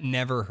seen that.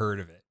 Never heard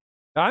of it.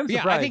 I'm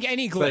surprised. Yeah, I think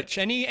any glitch,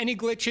 any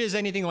glitches,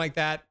 anything like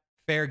that,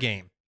 fair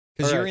game,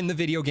 because you're in the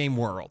video game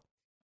world.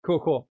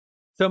 Cool.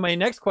 So my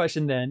next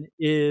question then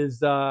is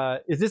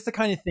this the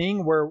kind of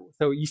thing where,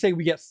 so you say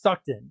we get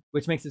sucked in,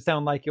 which makes it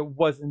sound like it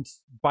wasn't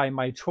by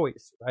my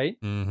choice, right?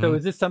 Mm-hmm. So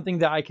is this something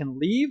that I can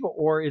leave,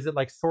 or is it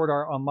like Sword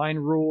Art Online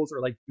rules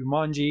or like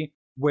Jumanji,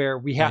 where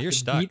we have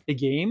to beat the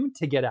game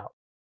to get out?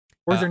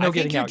 Or is there no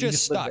getting out? You're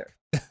just stuck.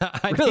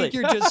 I Really? think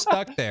you're just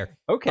stuck there.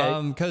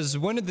 Okay. Because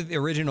one of the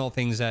original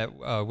things that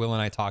Will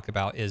and I talk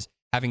about is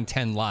having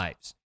 10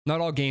 lives.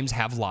 Not all games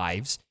have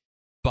lives,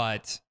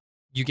 but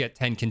you get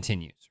 10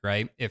 continues,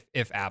 right?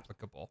 If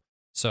applicable.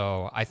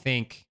 So I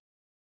think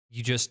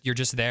you're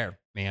just there,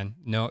 man.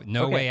 No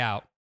way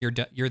out.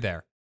 You're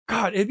there.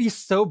 God, it'd be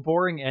so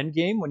boring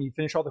endgame when you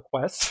finish all the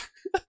quests.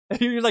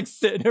 And you're like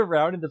sitting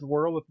around in this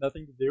world with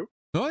nothing to do.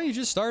 No, you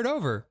just start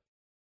over.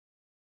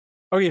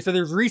 Okay, so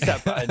there's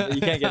reset button that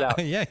you can't get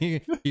out. Yeah,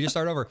 you just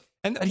start over.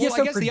 And well,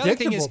 so I guess the other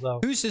thing is, though.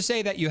 Who's to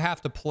say that you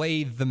have to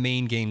play the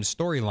main game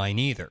storyline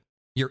either?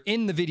 You're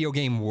in the video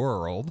game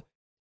world.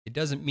 It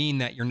doesn't mean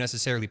that you're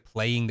necessarily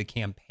playing the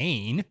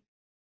campaign.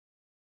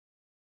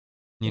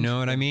 You know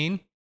what I mean?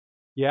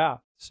 Yeah.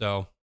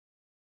 So.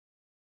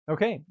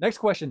 Okay, next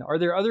question. Are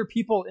there other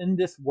people in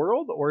this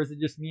world, or is it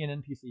just me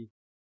and NPCs?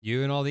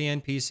 You and all the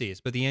NPCs.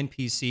 But the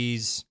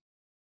NPCs,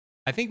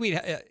 I think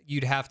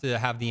you'd have to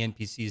have the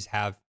NPCs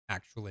have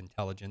actual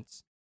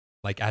intelligence,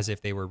 like as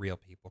if they were real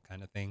people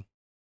kind of thing.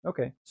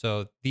 Okay.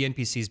 So the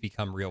NPCs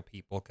become real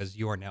people because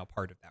you are now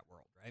part of that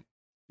world, right?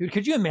 Dude,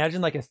 could you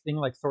imagine like a thing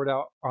like Sword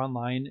Art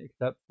Online,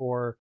 except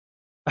for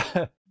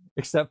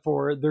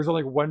there's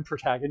only one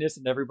protagonist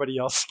and everybody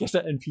else gets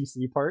an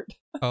NPC part?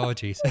 Oh,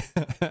 jeez.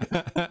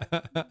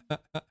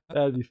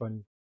 That'd be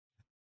funny.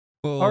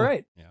 Well, all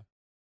right. Yeah.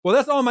 Well,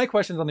 that's all my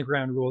questions on the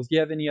ground rules. Do you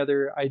have any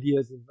other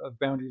ideas of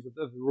boundaries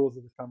of the rules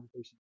of this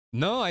conversation?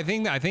 No, I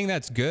think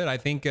that's good. I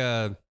think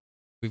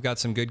we've got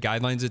some good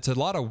guidelines. It's a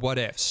lot of what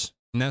ifs,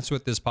 and that's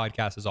what this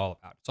podcast is all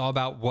about. It's all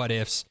about what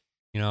ifs,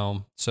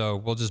 So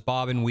we'll just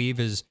bob and weave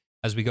as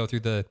we go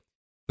through the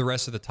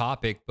rest of the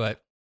topic.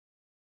 But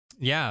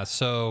yeah,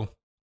 so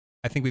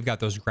I think we've got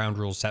those ground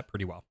rules set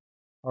pretty well.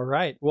 All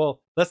right.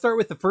 Well, let's start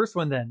with the first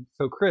one then.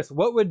 So, Chris,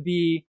 what would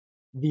be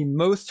the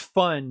most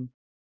fun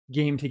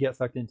game to get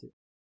sucked into?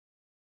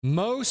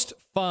 Most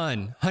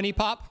fun. Honey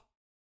Pop,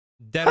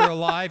 Dead or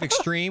Alive,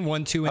 Extreme,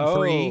 1, 2, and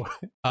 3.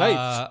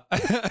 Nice.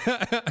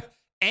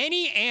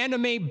 Any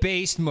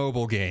anime-based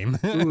mobile game.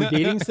 Ooh,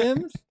 dating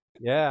sims?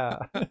 Yeah.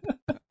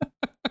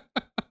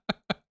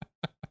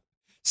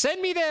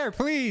 Send me there,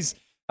 please.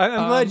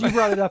 I'm glad you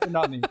brought it up and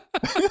not me.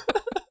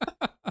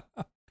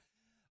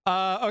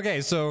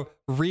 Okay, so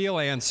real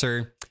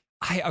answer.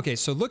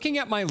 So looking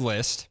at my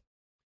list,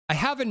 I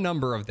have a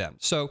number of them.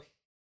 So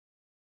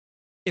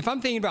if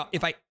I'm thinking about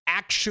if I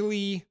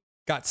actually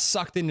got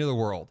sucked into the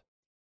world,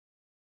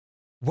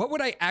 what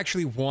would I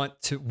actually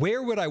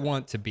where would I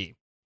want to be?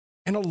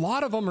 And a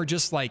lot of them are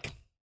just like,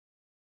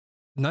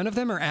 none of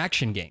them are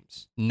action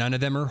games. None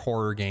of them are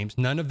horror games.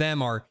 None of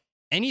them are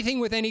anything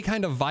with any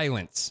kind of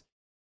violence,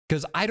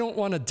 because I don't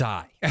want to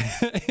die.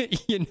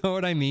 You know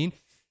what I mean?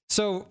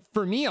 So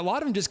for me, a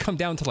lot of them just come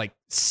down to like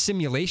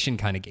simulation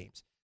kind of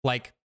games,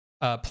 like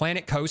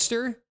Planet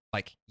Coaster.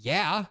 Like,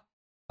 yeah,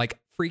 like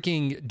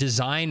freaking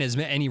design as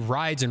many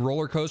rides and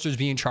roller coasters,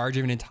 be in charge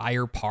of an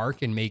entire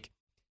park and make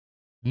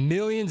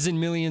millions and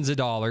millions of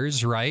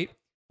dollars, right?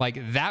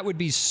 Like that would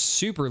be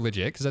super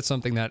legit, because that's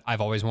something that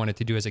I've always wanted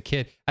to do as a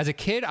kid. As a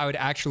kid, I would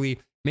actually,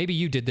 maybe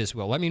you did this,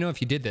 Will. Let me know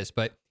if you did this,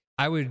 but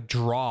I would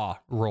draw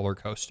roller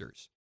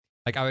coasters.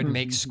 Like I would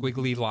make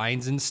squiggly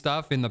lines and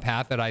stuff in the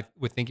path that I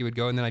would think it would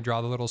go, and then I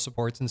draw the little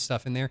supports and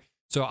stuff in there.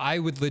 So I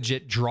would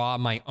legit draw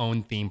my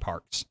own theme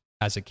parks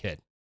as a kid.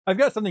 I've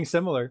got something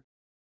similar.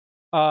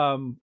 I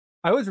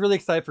was really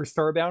excited for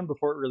Starbound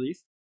before it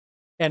released,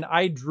 and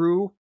I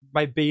drew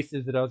my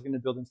bases that I was going to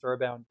build in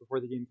Starbound before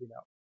the game came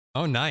out.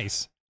 Oh,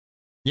 nice.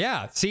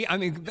 Yeah. See, I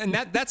mean, and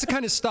that's the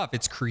kind of stuff.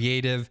 It's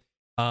creative,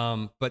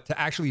 but to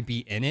actually be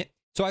in it.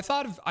 So I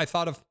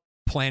thought of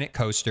Planet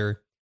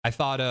Coaster. I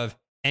thought of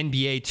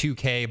NBA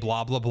 2K,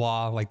 blah, blah,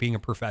 blah, like being a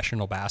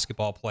professional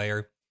basketball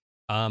player.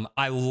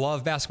 I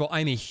love basketball.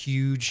 I'm a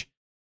huge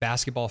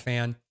basketball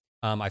fan.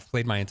 I've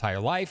played my entire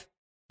life,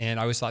 and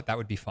I always thought that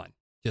would be fun.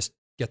 Just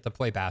get to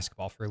play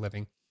basketball for a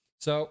living.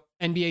 So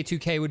NBA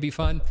 2K would be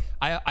fun.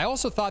 I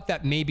also thought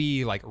that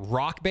maybe like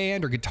Rock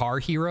Band or Guitar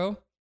Hero,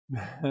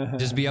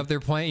 just be up there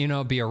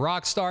playing, be a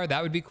rock star.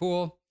 That would be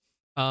cool.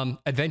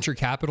 Adventure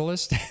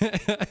Capitalist,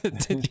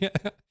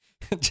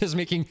 just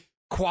making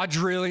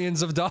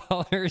quadrillions of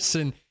dollars.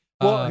 And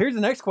well, here's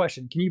the next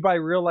question: can you buy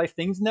real life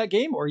things in that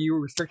game, or are you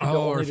restricted to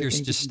only or if the you're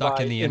things just you can stuck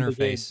buy in the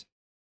interface?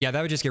 Yeah,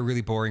 that would just get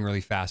really boring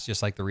really fast,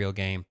 just like the real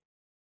game.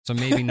 So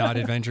maybe not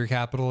Adventure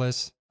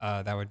Capitalist.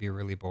 That would be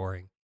really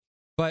boring.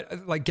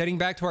 But like getting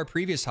back to our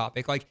previous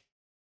topic, like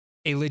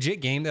a legit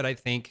game that I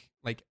think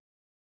like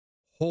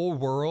whole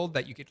world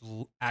that you could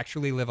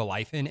actually live a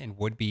life in and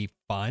would be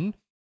fun,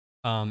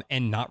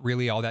 and not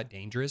really all that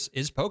dangerous,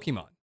 is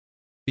Pokemon.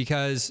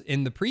 Because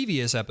in the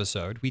previous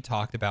episode, we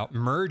talked about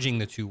merging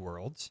the two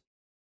worlds,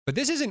 but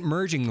this isn't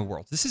merging the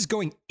worlds. This is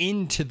going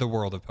into the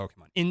world of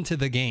Pokemon, into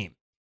the game.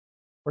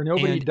 Where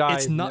nobody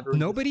dies.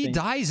 Nobody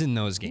dies in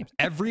those games.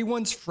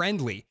 Everyone's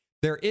friendly.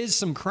 There is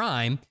some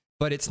crime,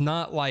 but it's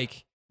not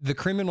like the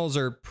criminals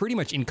are pretty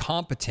much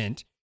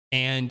incompetent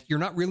and you're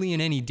not really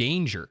in any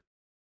danger.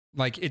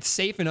 Like, it's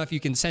safe enough you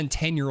can send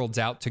 10-year-olds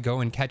out to go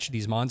and catch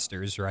these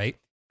monsters, right?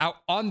 Out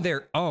on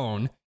their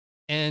own.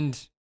 And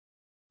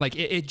like,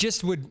 it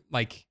just would,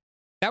 like,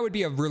 that would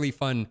be a really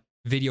fun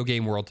video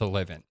game world to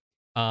live in.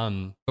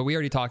 But we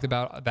already talked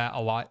about that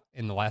a lot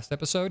in the last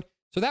episode.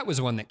 So that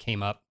was one that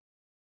came up.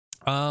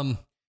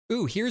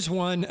 Here's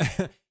one.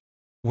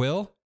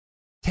 Will,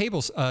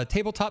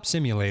 tabletop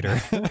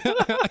simulator.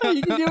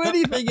 You can do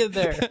anything in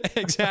there.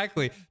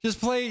 Exactly. Just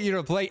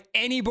play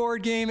any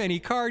board game, any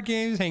card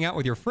games, hang out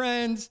with your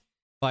friends.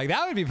 Like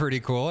that would be pretty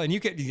cool. And you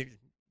could,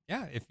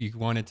 if you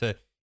wanted to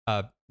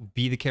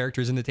be the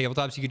characters in the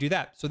tabletops, you could do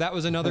that. So that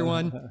was another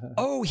one.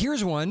 Oh,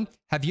 here's one.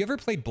 Have you ever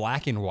played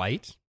Black and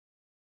White?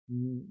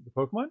 The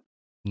Pokemon?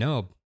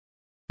 No,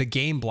 the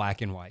game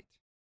Black and White.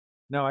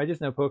 No, I just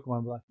know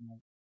Pokemon Black and White.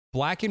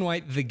 Black and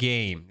White, the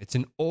game. It's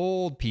an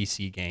old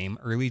PC game,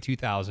 early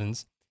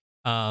 2000s.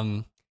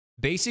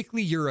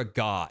 Basically, you're a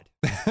god.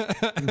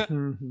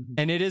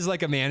 And it is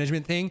like a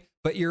management thing,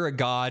 but you're a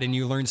god and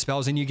you learn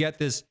spells and you get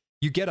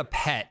a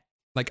pet,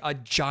 like a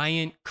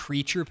giant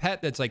creature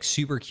pet that's like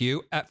super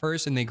cute at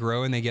first and they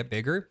grow and they get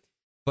bigger.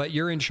 But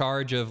you're in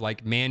charge of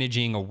like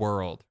managing a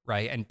world,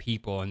 right? And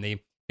people, and they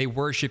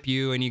worship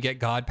you and you get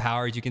god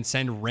powers. You can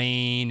send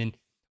rain and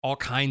all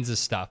kinds of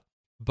stuff.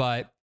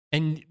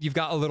 And you've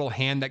got a little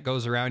hand that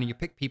goes around and you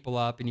pick people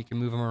up and you can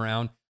move them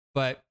around.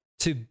 But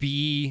to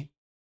be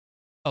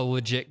a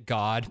legit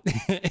god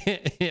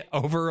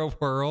over a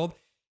world,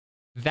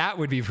 that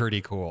would be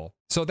pretty cool.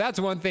 So that's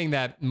one thing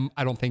that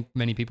I don't think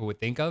many people would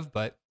think of,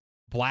 but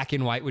Black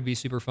and White would be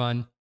super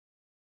fun.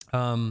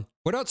 What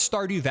about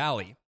Stardew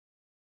Valley?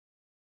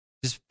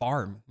 Just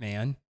farm,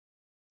 man.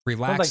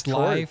 Relaxed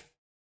life.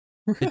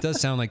 It does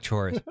sound like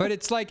chores, but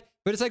it's like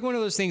one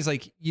of those things,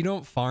 like you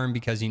don't farm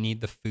because you need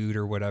the food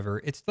or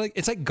whatever. It's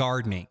like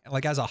gardening,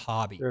 like as a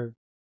hobby, sure.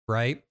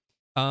 Right?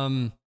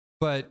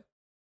 But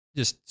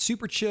just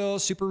super chill,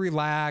 super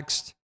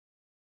relaxed.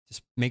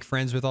 Just make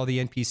friends with all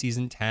the NPCs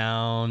in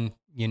town,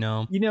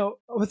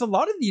 with a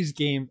lot of these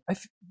games,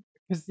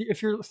 because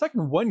if you're stuck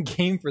in one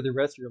game for the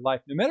rest of your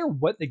life, no matter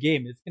what the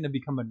game, it's going to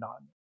become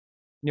monotonous.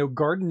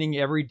 Gardening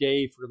every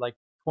day for like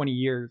 20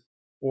 years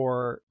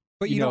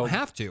but you don't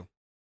have to.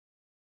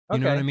 You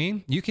know what I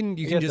mean? You can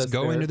just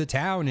go into the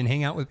town and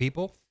hang out with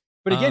people.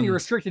 But again, you're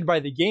restricted by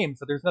the game,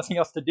 so there's nothing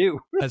else to do.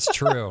 That's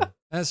true.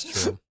 That's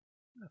true.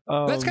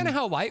 That's kind of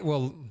how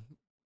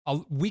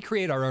we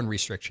create our own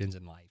restrictions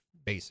in life,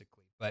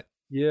 basically. But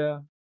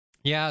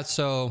yeah.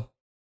 So,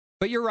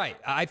 but you're right.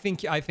 I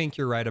think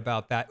you're right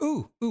about that.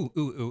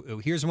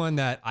 Ooh. Here's one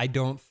that I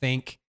don't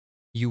think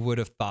you would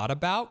have thought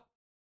about.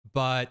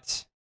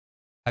 But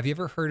have you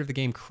ever heard of the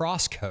game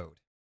Crosscode?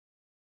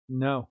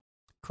 No.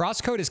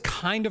 Crosscode is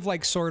kind of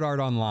like Sword Art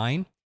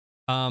Online,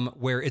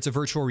 where it's a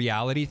virtual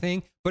reality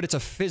thing, but it's a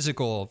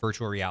physical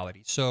virtual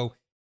reality. So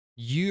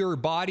your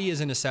body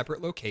is in a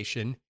separate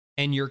location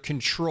and you're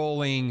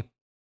controlling,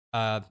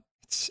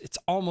 it's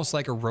almost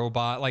like a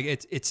robot. Like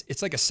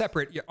it's like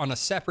on a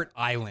separate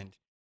island.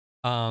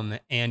 And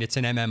it's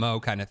an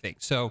MMO kind of thing.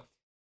 So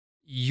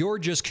you're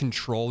just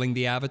controlling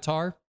the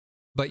avatar,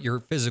 but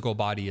your physical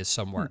body is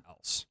somewhere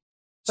else.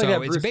 So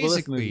like it's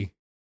basically,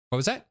 what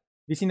was that? Have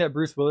you seen that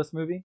Bruce Willis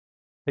movie?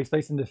 Takes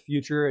place in the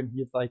future, and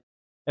he's like,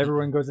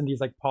 everyone goes in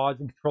these like pods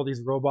and control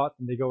these robots,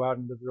 and they go out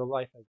into real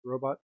life as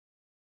robots.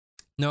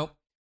 Nope.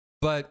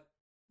 But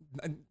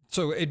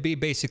so it'd be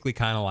basically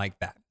kind of like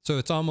that. So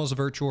it's almost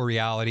virtual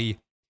reality,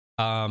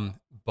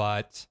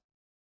 but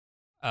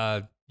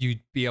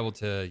you'd be able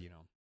to,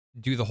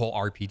 do the whole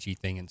RPG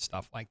thing and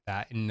stuff like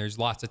that. And there's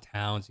lots of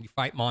towns, and you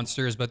fight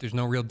monsters, but there's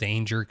no real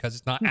danger because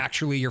it's not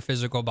actually your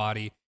physical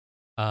body.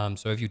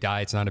 So if you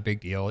die, it's not a big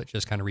deal. It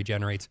just kind of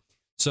regenerates.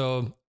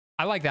 So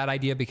I like that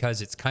idea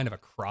because it's kind of a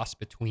cross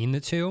between the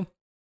two.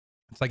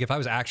 It's like if I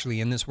was actually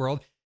in this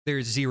world,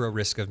 there's zero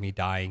risk of me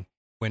dying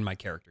when my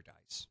character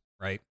dies,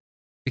 right?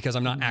 Because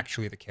I'm not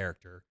actually the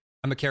character.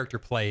 I'm a character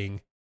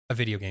playing a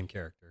video game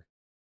character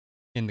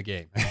in the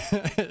game.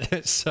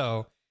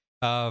 So,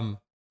 but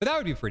that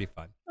would be pretty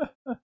fun.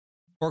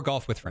 Or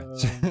golf with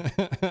friends.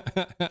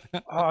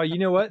 Oh, you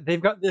know what?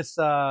 They've got this,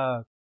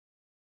 there's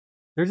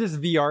this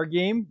VR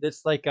game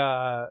that's like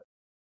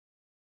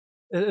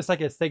it's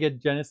like a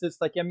Sega Genesis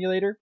like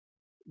emulator,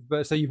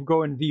 but so you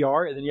go in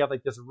VR and then you have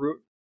like this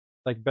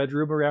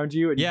bedroom around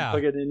you and you can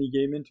plug any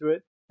game into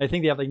it. I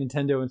think they have like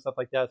Nintendo and stuff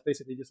like that. It's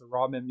basically just a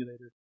ROM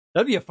emulator.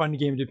 That'd be a fun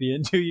game to be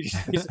into. You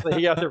just basically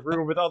hang out in the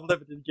room with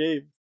unlimited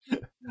games.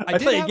 I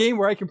play a game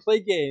where I can play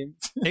games.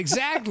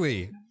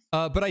 Exactly.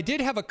 But I did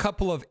have a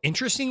couple of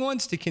interesting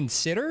ones to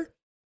consider.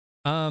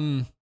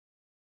 And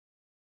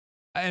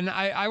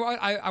I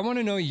want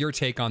to know your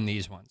take on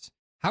these ones.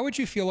 How would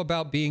you feel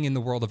about being in the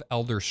world of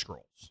Elder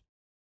Scrolls?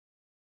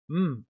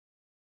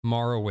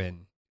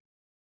 Morrowind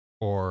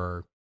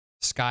or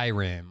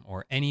Skyrim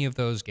or any of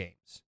those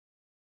games?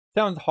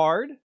 Sounds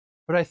hard,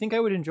 but I think I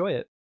would enjoy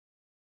it.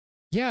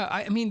 Yeah,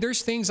 I mean,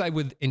 there's things I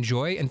would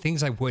enjoy and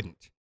things I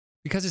wouldn't.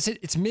 Because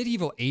it's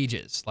medieval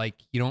ages. Like,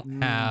 you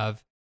don't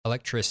have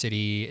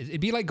electricity. It'd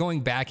be like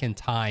going back in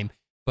time,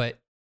 but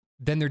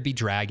then there'd be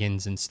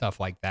dragons and stuff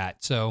like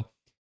that. So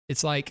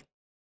it's like,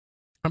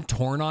 I'm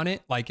torn on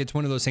it. Like, it's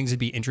one of those things that'd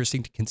be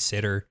interesting to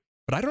consider,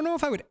 but I don't know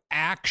if I would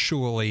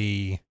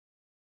actually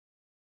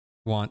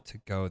want to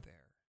go there.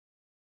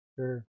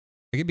 Sure.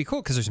 Like, it'd be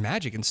cool because there's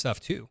magic and stuff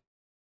too.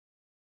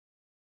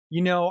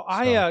 You know,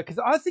 because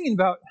I was thinking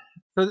about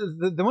for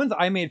the ones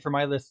I made for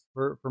my list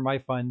for my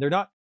fun. They're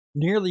not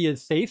nearly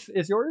as safe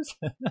as yours,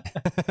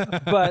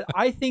 but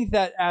I think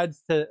that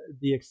adds to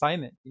the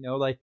excitement. You know,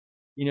 like,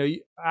 you know,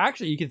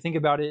 you can think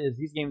about it as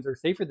these games are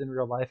safer than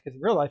real life, because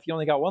in real life you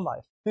only got one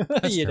life.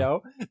 You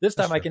know, this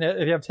time if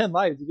you have 10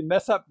 lives, you can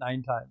mess up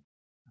 9 times.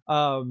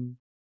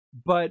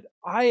 But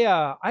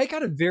I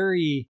got a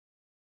very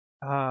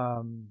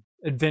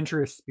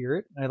adventurous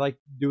spirit. I like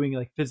doing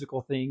like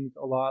physical things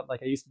a lot.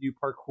 Like I used to do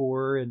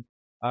parkour, and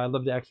I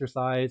love to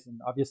exercise, and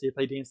obviously I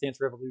play Dance Dance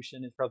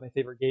Revolution. It's probably my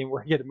favorite game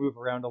where I get to move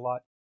around a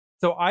lot.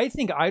 So I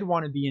think I'd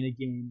want to be in a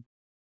game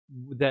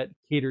that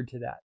catered to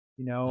that,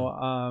 you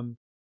know.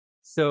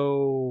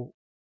 So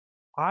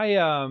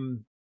I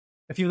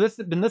if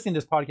you've been listening to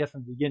this podcast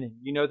from the beginning,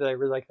 you know that I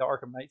really like the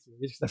Arkham Knight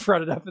series. I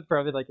brought it up in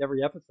probably like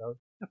every episode.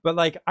 But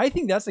like, I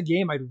think that's a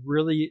game I'd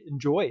really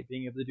enjoy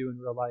being able to do in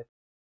real life.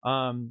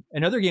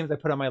 And other games I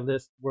put on my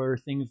list were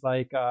things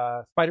like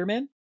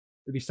Spider-Man.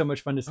 It'd be so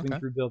much fun to swing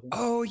through buildings.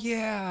 Oh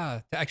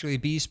yeah, to actually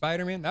be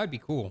Spider-Man, that would be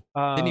cool.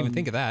 Didn't even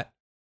think of that.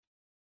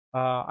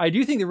 I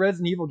do think the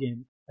Resident Evil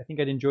games, I think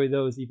I'd enjoy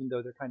those, even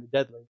though they're kind of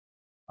deadly.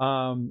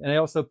 And I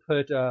also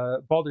put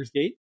Baldur's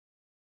Gate.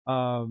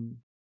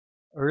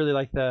 I really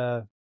like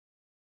the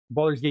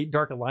Baldur's Gate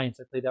Dark Alliance.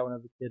 I played that when I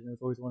was a kid, and it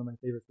was always one of my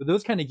favorites. But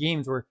those kind of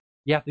games where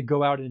you have to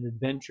go out and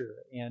adventure,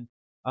 and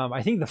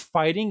I think the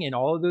fighting in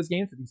all of those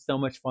games would be so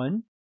much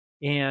fun.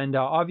 And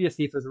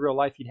obviously, if it was real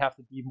life, you'd have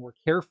to be more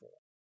careful.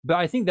 But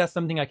I think that's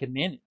something I could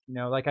manage. You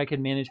know, like I could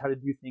manage how to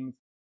do things,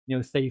 you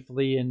know,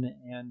 safely. And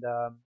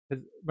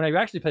because when I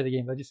actually play the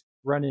games, I just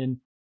run in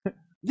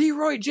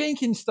Leroy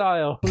Jenkins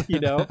style, you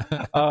know,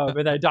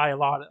 and I die a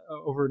lot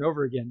over and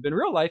over again. But in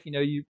real life, you know,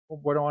 you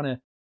would want to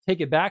take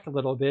it back a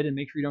little bit and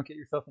make sure you don't get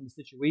yourself into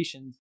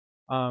situations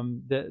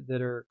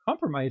that are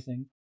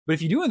compromising. But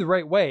if you do it the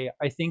right way,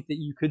 I think that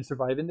you could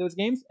survive in those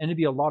games, and it'd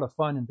be a lot of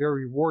fun and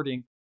very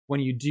rewarding when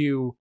you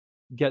do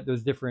get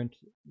those different,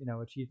 you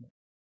know, achievements.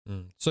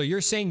 So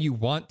you're saying you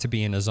want to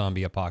be in a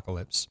zombie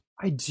apocalypse?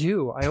 I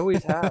do. I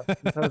always have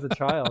since I was a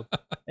child.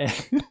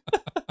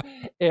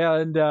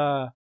 And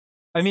I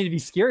mean, it'd be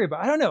scary, but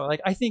I don't know.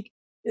 Like, I think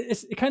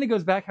it kind of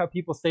goes back how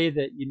people say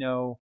that, you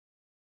know,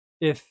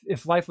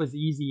 if life was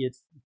easy,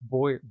 it's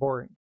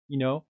boring, you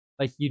know,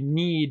 like you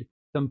need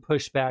some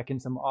pushback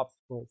and some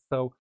obstacles.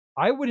 So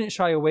I wouldn't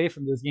shy away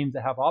from those games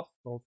that have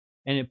obstacles,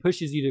 and it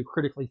pushes you to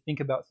critically think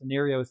about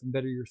scenarios and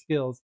better your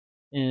skills,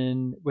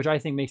 which I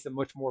think makes it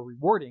much more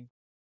rewarding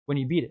when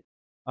you beat it.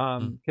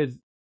 Because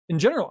in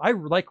general, I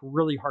like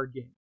really hard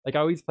games. Like I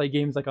always play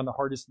games like on the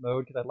hardest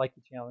mode because I like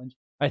the challenge.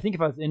 I think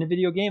if I was in a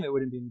video game, it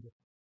wouldn't be any different.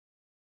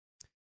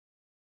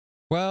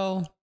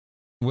 Well,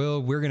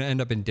 we're going to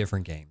end up in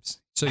different games.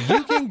 So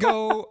you can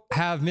go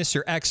have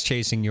Mr. X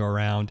chasing you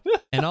around,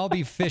 and I'll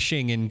be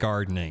fishing and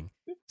gardening.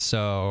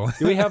 So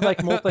do we have like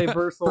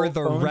multiversal for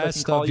the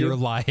rest of your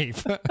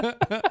life?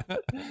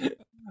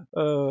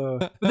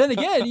 But then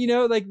again, you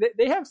know, like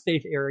they have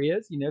safe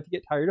areas. You know, if you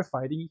get tired of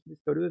fighting, you can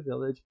just go to a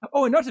village.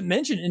 Oh, and not to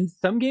mention, in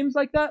some games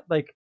like that,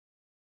 like,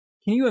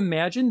 can you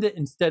imagine that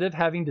instead of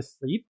having to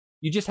sleep,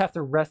 you just have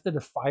to rest at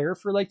a fire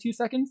for like 2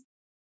 seconds?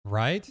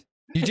 Right.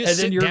 You just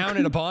sit down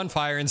at a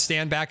bonfire and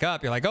stand back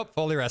up. You're like, oh,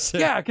 fully rested.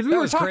 Yeah, because we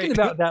were talking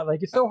about that.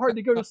 Like, it's so hard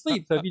to go to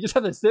sleep. So if you just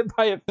have to sit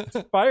by a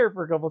fire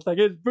for a couple of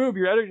seconds, boom,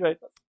 you're energized.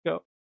 Let's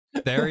go.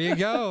 There you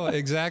go.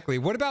 Exactly.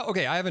 What about,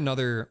 okay, I have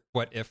another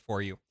what if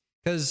for you.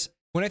 Because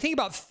when I think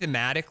about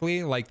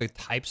thematically, like the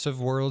types of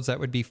worlds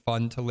that would be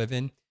fun to live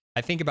in,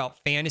 I think about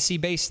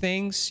fantasy-based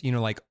things, you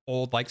know, like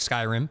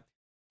Skyrim,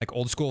 like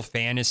old school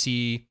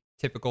fantasy,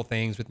 typical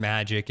things with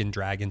magic and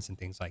dragons and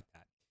things like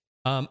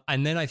that.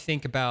 And then I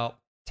think about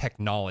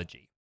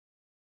technology,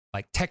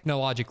 like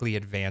technologically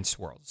advanced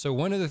worlds. So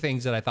one of the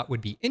things that I thought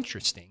would be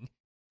interesting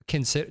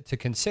to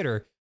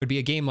consider would be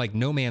a game like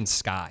No Man's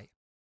Sky,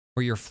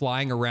 where you're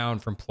flying around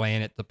from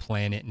planet to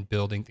planet and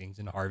building things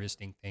and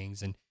harvesting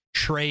things and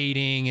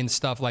trading and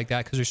stuff like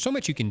that. Because there's so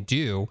much you can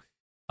do.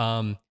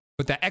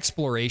 But that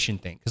exploration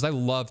thing, because I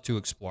love to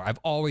explore. I've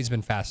always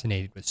been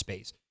fascinated with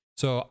space.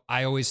 So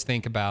I was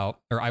thinking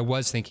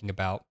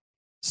about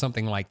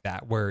something like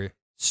that, where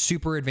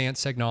super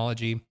advanced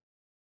technology,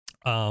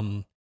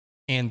 and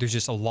there's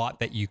just a lot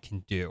that you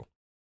can do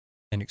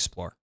and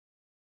explore.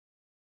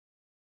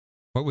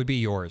 What would be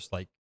yours?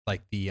 Like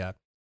the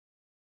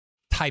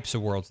types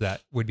of worlds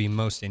that would be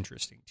most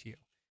interesting to you?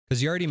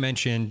 Because you already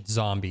mentioned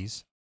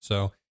zombies.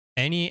 So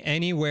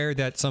anywhere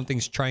that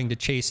something's trying to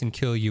chase and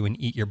kill you and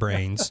eat your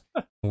brains,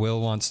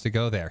 Will wants to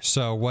go there.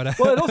 So what?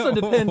 Well, it also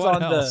depends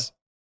on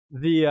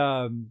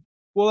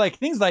like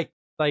things like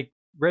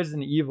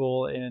Resident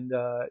Evil and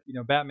you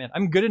know, Batman.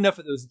 I'm good enough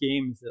at those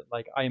games that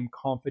like I am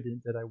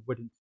confident that I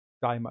wouldn't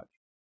die much.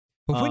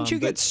 But wouldn't you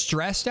get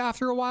stressed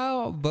after a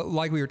while? But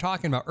like we were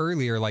talking about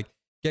earlier, like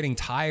getting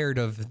tired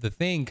of the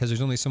thing because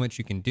there's only so much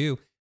you can do.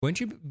 Wouldn't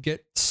you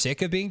get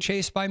sick of being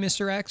chased by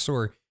Mr. X,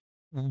 or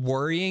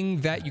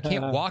worrying that you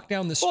can't walk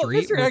down the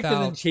street Mr. X without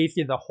doesn't chase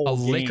you the whole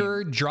game.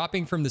 Liquor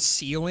dropping from the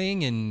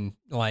ceiling and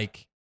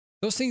like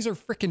those things are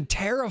freaking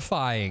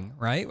terrifying,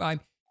 right?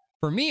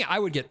 For me, I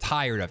would get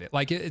tired of it.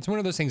 Like it's one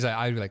of those things that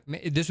I would be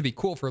like, this would be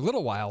cool for a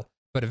little while,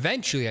 but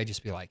eventually I'd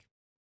just be like,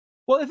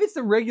 well, if it's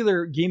a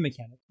regular game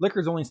mechanic,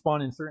 lickers only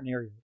spawn in certain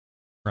areas,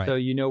 right. So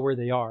you know where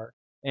they are.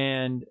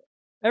 And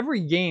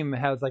every game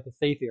has like a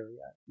safe area,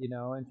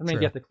 and sometimes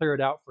you have to clear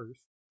it out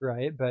first,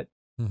 right? But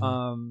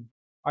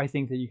I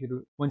think that you could,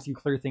 once you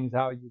clear things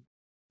out, you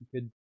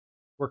could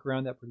work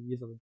around that pretty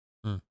easily.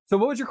 So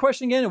what was your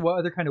question again? And what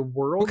other kind of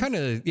worlds? What kind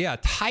of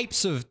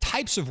types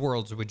of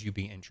worlds would you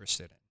be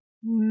interested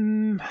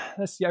in?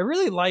 Let's see. I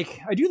do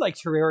like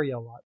Terraria a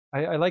lot.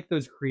 I like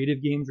those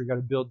creative games where you got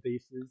to build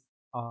bases.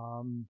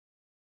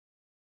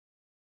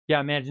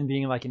 Imagine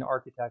being like an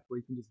architect where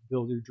you can just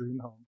build your dream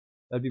home.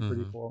 That'd be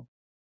pretty cool.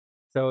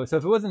 So if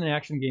it wasn't an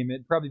action game,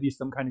 it'd probably be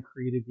some kind of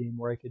creative game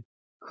where I could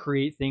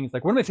create things.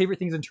 Like one of my favorite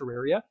things in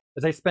Terraria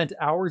is I spent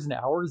hours and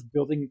hours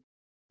building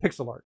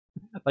pixel art.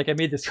 Like I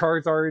made this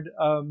Charizard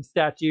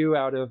statue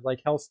out of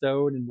like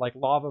hellstone and like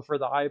lava for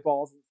the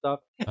eyeballs and stuff.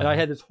 And I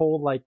had this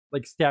whole like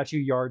statue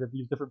yard of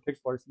these different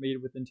pixel arts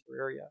made within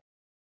Terraria.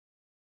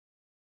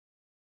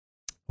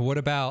 What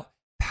about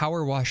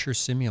Power Washer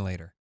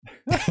Simulator?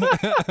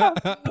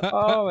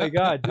 Oh my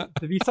god,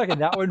 to be stuck in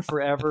that one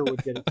forever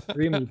would get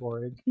extremely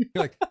boring. You're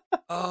like,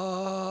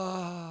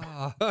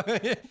 oh,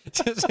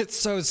 it's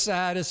so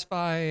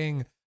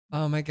satisfying.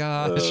 Oh my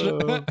gosh.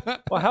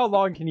 Well, how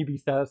long can you be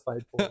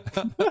satisfied for?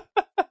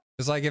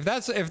 It's like if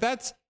that's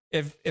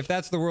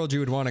the world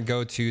you would want to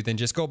go to, then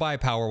just go buy a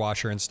power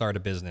washer and start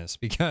a business,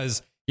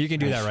 because you can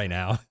do that right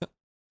now.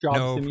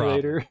 Job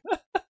simulator.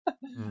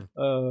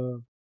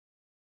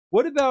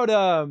 What about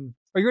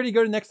are you ready to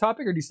go to the next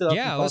topic, or do you still have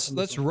yeah,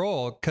 let's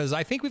roll, because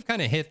I think we've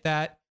kind of hit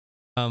that.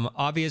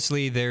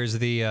 Obviously there's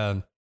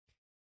the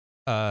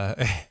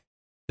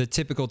the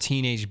typical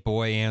teenage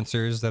boy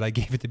answers that I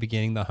gave at the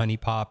beginning, the honey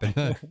pop and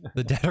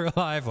the dead or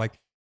alive. Like,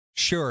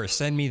 sure,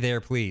 send me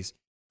there, please.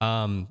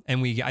 And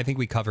I think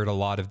we covered a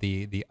lot of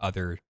the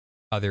other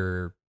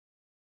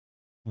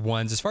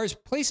ones as far as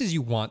places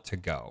you want to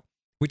go,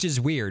 which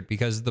is weird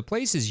because the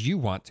places you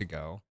want to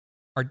go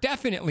are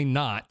definitely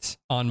not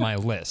on my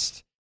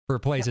list for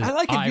places I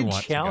like a good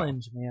want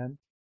challenge, to go. Man.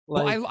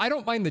 Like, well, I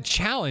don't mind the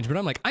challenge, but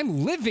I'm like,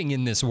 I'm living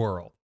in this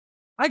world.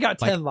 I got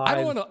 10 lives.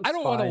 I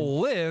don't want to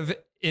live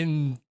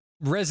in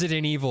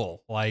Resident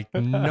Evil. Like,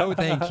 no,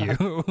 thank you.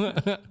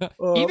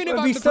 Even if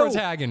I'm the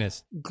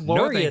protagonist.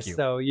 Glorious,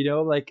 no, thank you.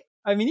 though, like,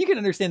 I mean, you can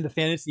understand the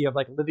fantasy of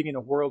like living in a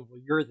world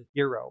where you're the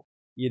hero,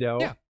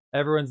 Yeah.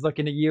 Everyone's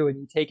looking at you and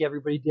you take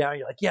everybody down.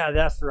 You're like, yeah,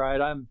 that's right.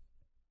 I'm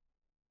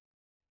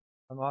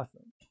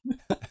awesome.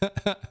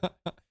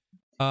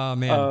 Oh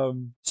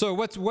man. So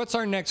what's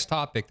our next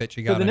topic that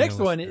you got? So the next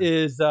one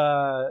is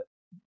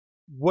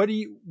what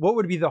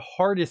would be the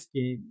hardest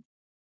game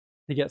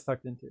to get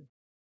sucked into?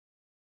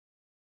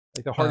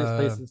 Like the hardest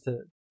places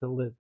to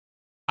live.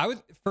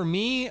 For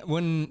me,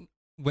 when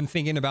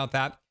thinking about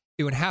that,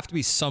 it would have to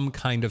be some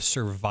kind of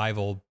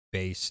survival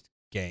based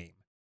game.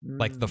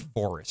 Like The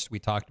Forest. We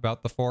talked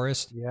about The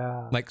Forest.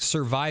 Yeah. Like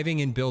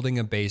surviving and building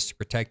a base to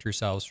protect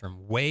yourselves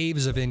from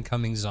waves of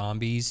incoming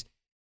zombies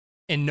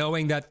and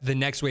knowing that the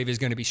next wave is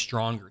going to be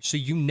stronger. So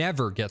you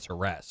never get to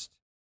rest.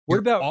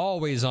 You're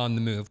always on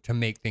the move to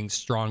make things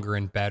stronger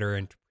and better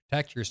and to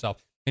protect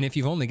yourself. And if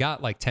you've only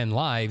got like 10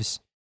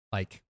 lives,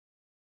 like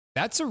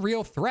that's a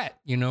real threat.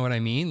 You know what I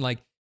mean?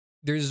 Like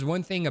there's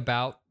one thing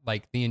about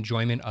like the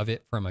enjoyment of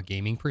it from a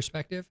gaming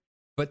perspective,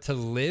 but to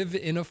live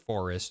in a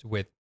forest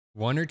with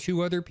one or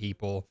two other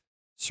people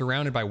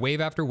surrounded by wave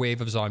after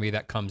wave of zombie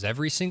that comes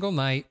every single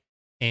night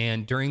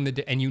and during the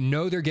day, and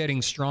they're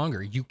getting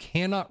stronger. You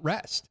cannot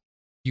rest.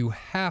 You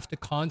have to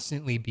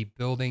constantly be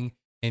building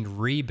and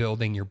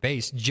rebuilding your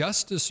base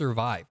just to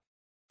survive.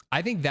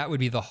 I think that would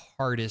be the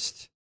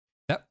hardest.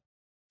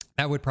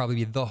 That would probably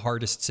be the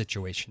hardest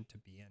situation to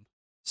be in.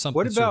 Something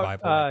what about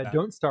like that.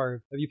 Don't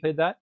Starve? Have you played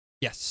that?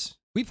 Yes.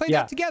 We played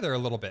that together a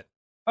little bit.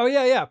 Oh,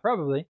 yeah,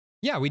 probably.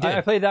 Yeah, we did. I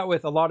played that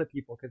with a lot of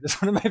people because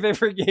it's one of my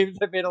favorite games.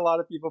 I've made a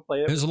lot of people play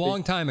it. It was a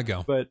long time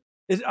ago. But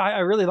I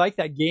really like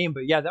that game.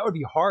 But yeah, that would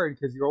be hard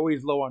because you're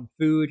always low on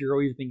food. You're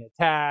always being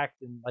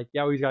attacked. And like,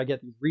 you always got to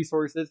get these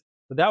resources.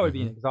 But that would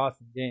be an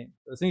exhausting game.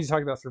 So as soon as you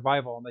talk about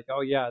survival, I'm like,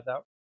 oh yeah, that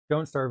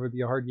Don't Starve would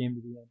be a hard game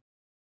to be in.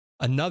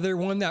 Another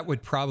one that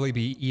would probably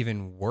be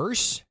even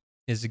worse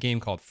is a game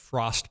called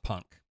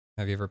Frostpunk.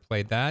 Have you ever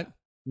played that?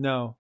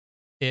 No.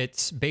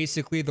 It's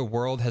basically the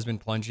world has been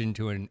plunged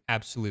into an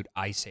absolute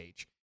ice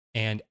age.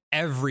 And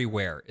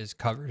everywhere is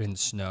covered in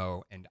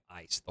snow and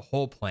ice, the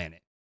whole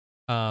planet.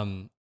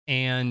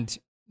 And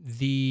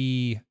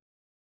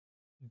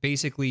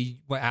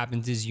basically what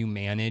happens is you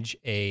manage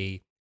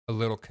a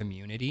little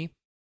community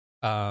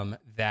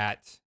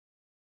that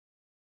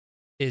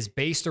is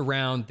based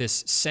around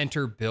this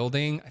center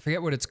building. I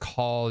forget what it's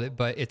called,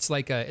 but it's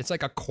like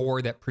a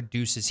core that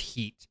produces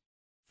heat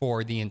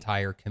for the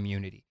entire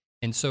community.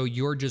 And so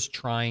you're just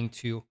trying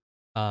to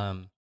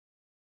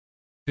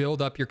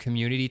build up your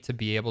community to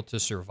be able to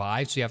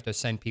survive. So you have to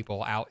send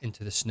people out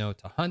into the snow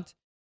to hunt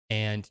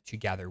and to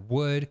gather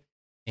wood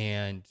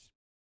and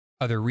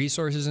other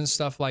resources and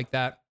stuff like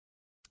that,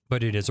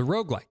 but it is a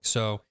roguelike.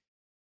 So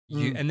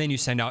and then you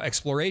send out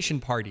exploration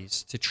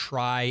parties to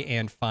try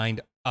and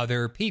find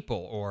other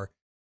people or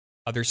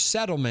other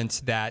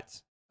settlements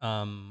that,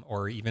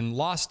 or even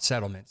lost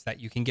settlements that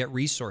you can get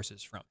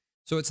resources from.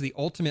 So it's the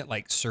ultimate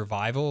like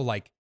survival,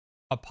 like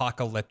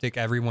apocalyptic,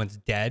 everyone's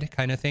dead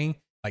kind of thing.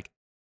 Like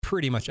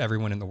pretty much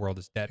everyone in the world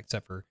is dead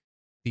except for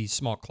these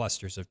small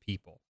clusters of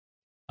people.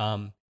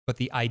 But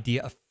the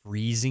idea of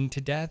freezing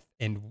to death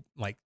and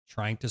like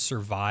trying to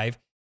survive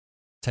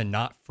to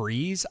not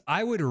freeze,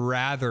 I would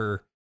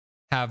rather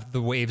have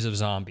the waves of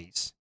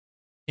zombies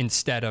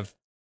instead of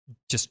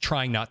just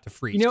trying not to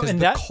freeze. Because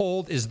the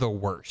cold is the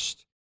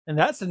worst. In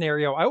that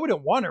scenario, I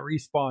wouldn't want to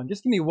respawn.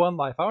 Just give me one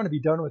life. I want to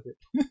be done with it.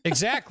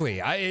 Exactly.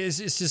 It's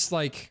just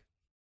like,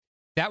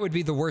 that would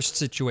be the worst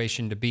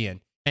situation to be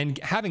in. And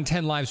having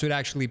 10 lives would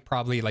actually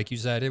probably, like you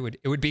said, it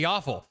would be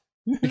awful.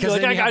 Because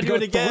like, then you have to go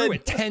do it again. through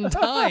it 10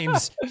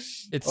 times.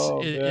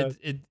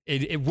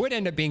 It would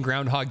end up being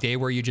Groundhog Day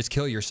where you just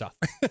kill yourself,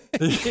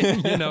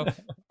 you know,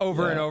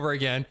 over and over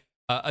again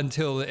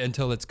until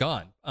it's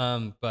gone.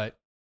 But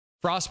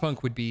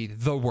Frostpunk would be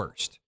the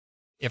worst.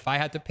 If I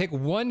had to pick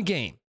one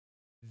game,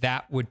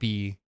 that would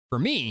be, for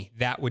me,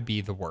 that would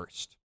be the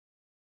worst.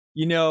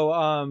 You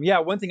know,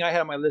 one thing I had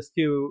on my list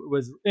too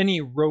was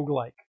any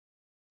roguelike,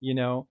 you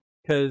know,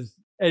 because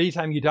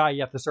anytime you die,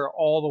 you have to start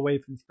all the way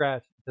from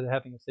scratch instead of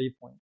having a save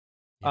point.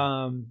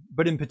 Yeah.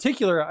 But in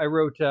particular, I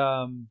wrote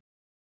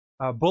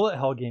bullet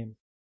hell games.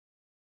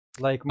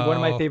 Like one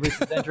of my favorites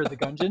is Enter the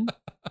Gungeon.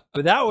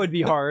 But that would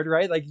be hard,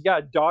 right? Like you got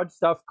to dodge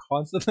stuff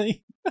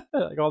constantly.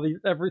 Like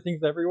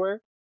everything's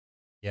everywhere.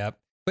 Yep.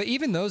 But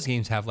even those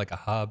games have like a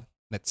hub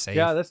that's safe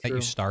that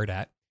you start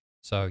at.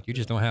 So you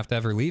just don't have to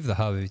ever leave the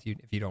hub if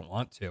you don't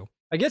want to.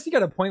 I guess you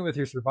got a point with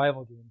your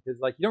survival game because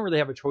like you don't really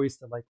have a choice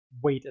to like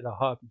wait at a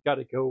hub. You got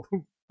to go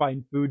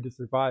find food to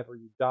survive or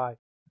you die.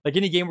 Like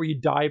any game where you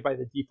die by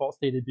the default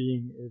state of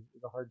being is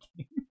a hard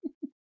game.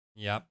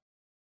 Yep.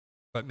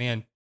 But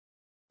man,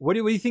 what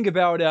do you think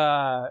about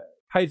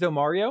Kaizo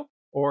Mario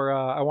or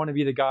I Want to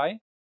Be the Guy?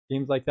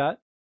 Games like that.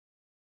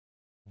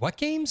 What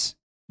games?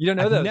 You don't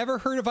know those? I've never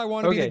heard of I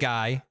Want to Be the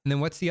Guy. And then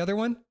what's the other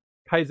one?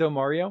 Kaizo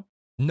Mario.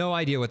 No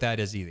idea what that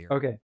is either.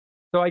 Okay.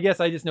 So I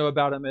guess I just know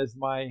about him as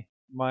my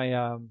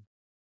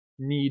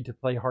need to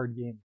play hard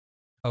games.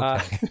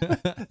 Okay.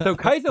 So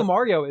Kaizo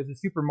Mario is a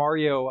Super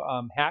Mario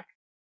hack.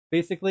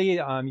 Basically, you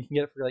can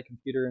get it for like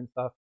computer and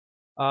stuff.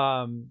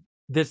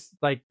 This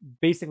like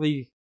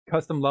basically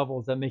custom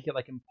levels that make it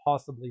like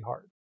impossibly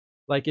hard.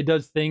 Like it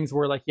does things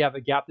where like you have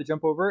a gap to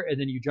jump over and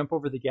then you jump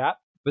over the gap,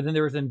 but then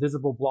there was an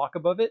invisible block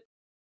above it.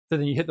 So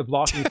then you hit the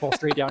block and you fall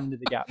straight down into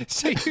the gap.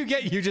 So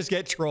you just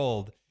get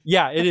trolled.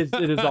 Yeah, it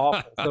is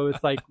awful. So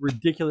it's like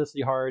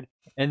ridiculously hard.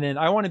 And then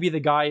I Want to Be the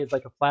Guy is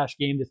like a Flash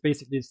game that's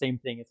basically the same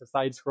thing. It's a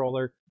side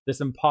scroller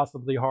that's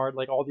impossibly hard,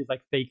 like all these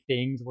like fake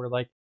things where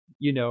like,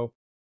 you know,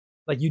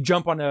 like you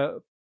jump on a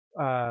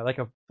like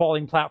a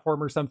falling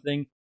platform or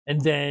something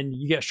and then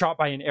you get shot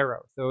by an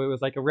arrow. So it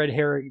was like a red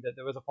herring that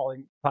there was a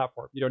falling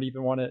platform. You don't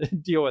even want to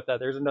deal with that.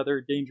 There's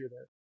another danger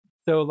there.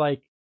 So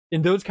like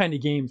in those kind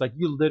of games, like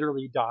you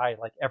literally die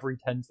like every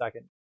 10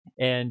 seconds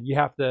and you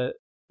have to,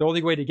 the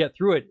only way to get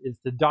through it is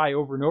to die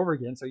over and over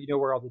again so you know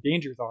where all the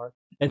dangers are.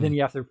 And then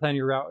you have to plan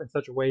your route in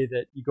such a way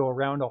that you go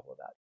around all of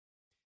that.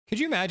 Could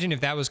you imagine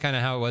if that was kind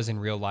of how it was in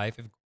real life?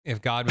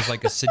 If God was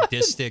like a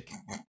sadistic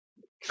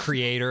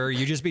creator,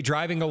 you just be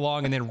driving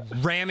along and then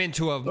ram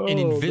into an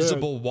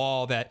invisible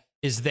wall that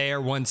is there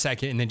 1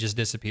 second and then just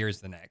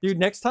disappears the next. Dude,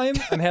 next time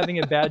I'm having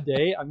a bad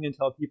day, I'm going to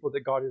tell people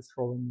that God is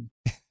trolling me.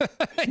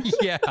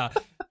 Yeah.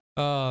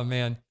 Oh,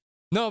 man.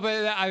 No,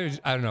 but I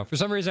don't know. For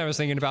some reason, I was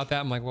thinking about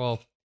that. I'm like, well,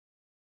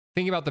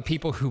 thinking about the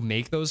people who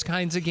make those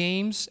kinds of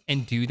games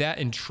and do that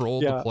and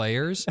troll the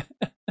players.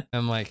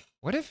 I'm like,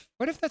 what if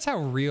that's how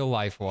real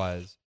life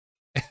was?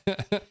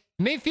 It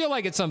may feel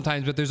like it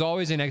sometimes, but there's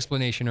always an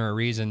explanation or a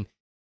reason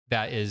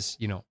that is,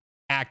 you know,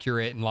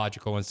 accurate and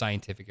logical and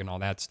scientific and all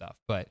that stuff.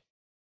 But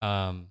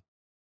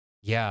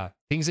yeah,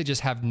 things that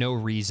just have no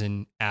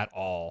reason at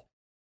all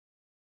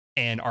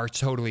and are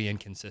totally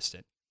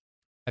inconsistent.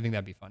 I think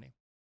that'd be funny.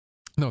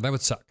 No, that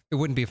would suck. It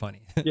wouldn't be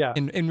funny. Yeah.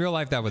 In real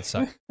life, that would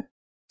suck.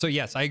 So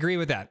yes, I agree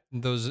with that.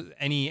 Those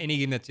any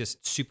game that's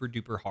just super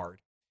duper hard,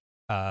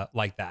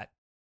 like that,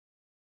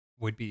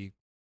 would be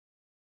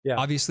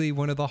obviously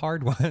one of the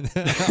hard ones.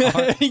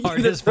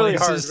 Hardest really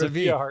places hard, to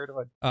be. A hard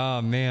one.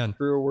 Oh man,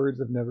 truer words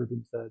have never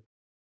been said.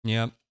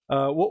 Yep.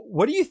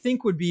 What do you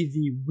think would be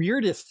the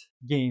weirdest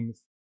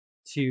games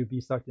to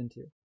be sucked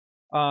into?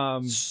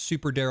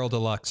 Super Daryl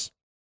Deluxe.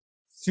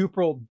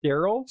 Super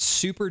Daryl?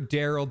 Super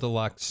Daryl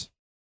Deluxe.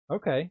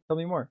 Okay, tell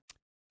me more.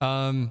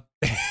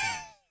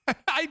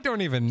 I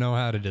don't even know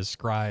how to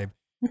describe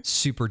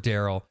Super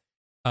Daryl.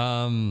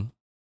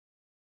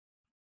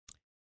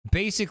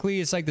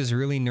 Basically, it's like this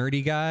really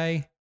nerdy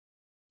guy.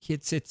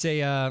 It's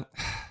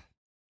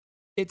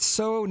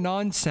so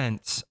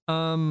nonsense.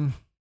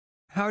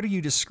 How do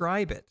you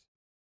describe it?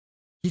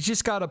 You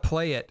just got to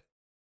play it.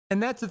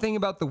 And that's the thing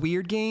about the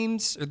weird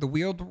games or the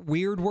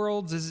weird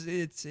worlds is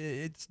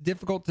it's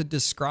difficult to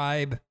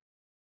describe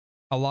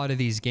a lot of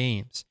these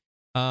games.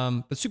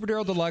 But Super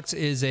Daryl Deluxe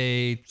is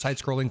a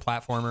side-scrolling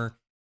platformer.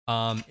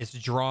 It's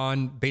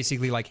drawn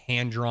basically like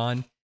hand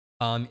drawn.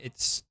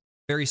 It's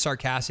very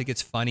sarcastic.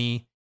 It's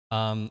funny.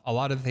 A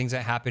lot of the things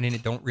that happen in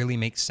it don't really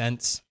make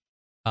sense.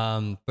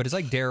 But it's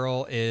like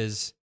Daryl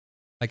is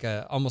like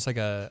almost like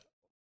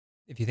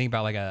if you think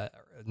about like a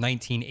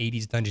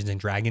 1980s Dungeons and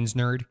Dragons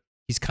nerd,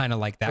 he's kind of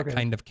like that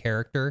kind of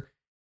character.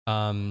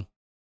 And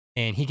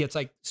he gets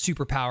like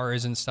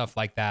superpowers and stuff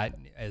like that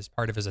as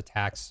part of his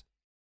attacks.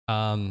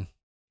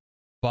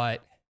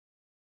 But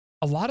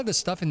a lot of the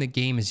stuff in the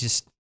game is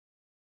just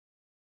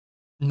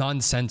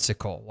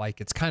nonsensical. Like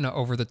it's kind of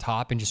over the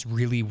top and just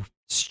really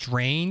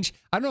strange.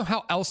 I don't know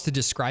how else to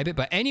describe it,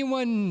 but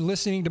anyone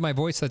listening to my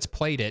voice that's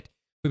played it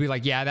would be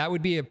like, yeah, that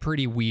would be a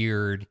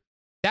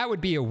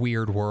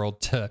weird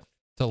world to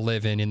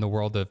live in the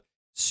world of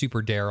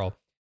Super Daryl.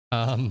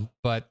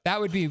 But that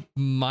would be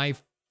my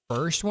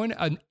first one.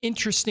 An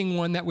interesting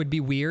one that would be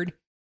weird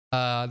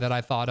that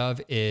I thought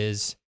of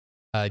is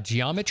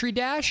Geometry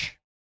Dash.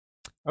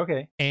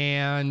 Okay.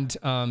 And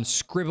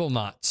Scribble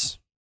Knots.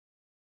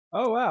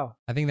 Oh, wow.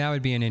 I think that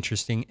would be an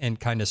interesting and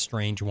kind of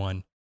strange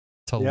one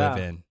to live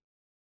in.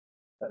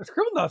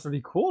 Scribble Knots would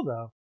be cool,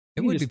 though.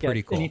 It would be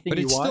pretty cool, but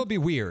it'd still be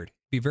weird.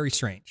 It'd be very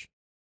strange.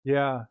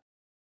 Yeah.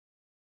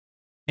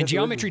 And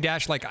Geometry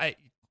Dash, like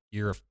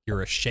you're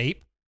a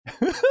shape,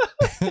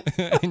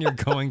 and you're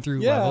going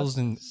through levels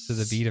and to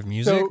the beat of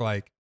music.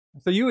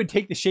 So you would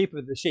take the shape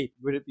of the shape.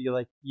 Would it be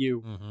like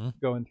you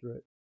going through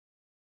it?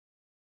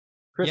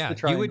 Chris, yeah,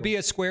 you would be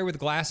a square with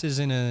glasses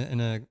in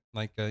a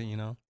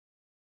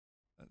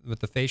with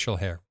the facial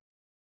hair.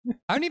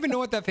 I don't even know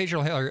what that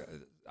facial hair.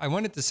 I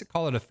wanted to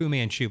call it a Fu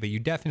Manchu, but you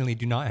definitely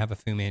do not have a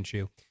Fu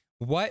Manchu.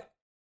 What?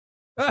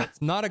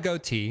 It's not a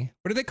goatee.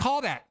 What do they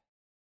call that?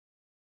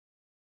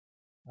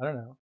 I don't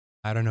know.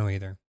 I don't know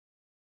either.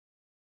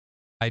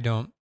 I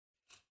don't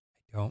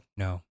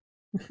know.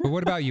 But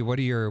what about you? What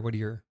are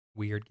your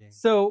weird games?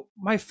 So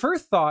my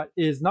first thought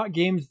is not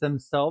games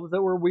themselves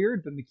that were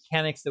weird, but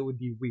mechanics that would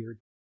be weird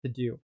to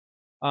do.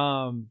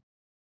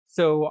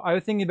 So I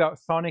was thinking about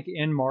Sonic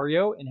and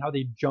Mario and how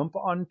they jump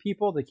on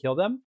people to kill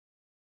them.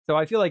 So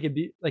I feel like it'd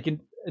be like in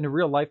a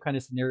real life kind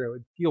of scenario,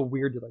 it'd feel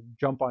weird to like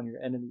jump on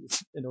your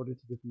enemies in order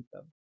to defeat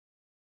them.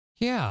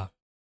 Yeah,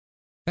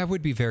 that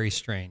would be very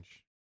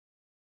strange.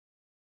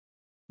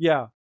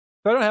 Yeah.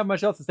 So I don't have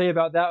much else to say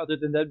about that other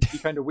than that'd be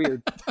kind of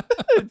weird.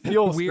 It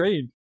feels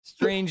weird.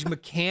 Strange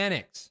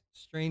mechanics.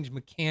 Strange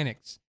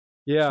mechanics.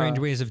 Yeah. Strange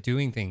ways of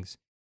doing things.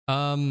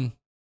 Oh,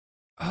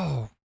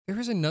 there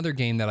was another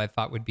game that I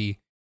thought would be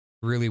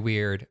really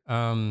weird.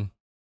 I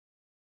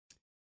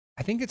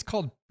think it's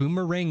called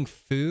Boomerang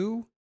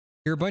Fu.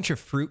 You're a bunch of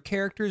fruit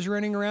characters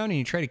running around and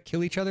you try to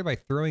kill each other by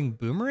throwing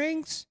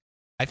boomerangs.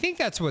 I think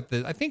that's what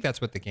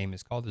the game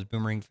is called, is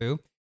Boomerang Fu.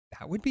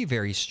 That would be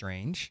very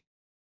strange.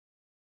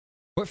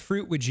 What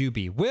fruit would you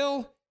be?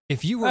 Will,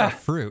 if you were a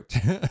fruit,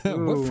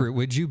 what fruit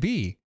would you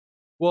be?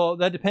 Well,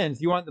 that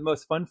depends. You want the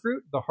most fun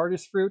fruit, the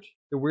hardest fruit,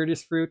 the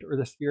weirdest fruit, or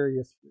the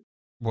scariest fruit?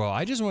 Well,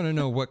 I just want to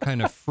know what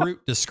kind of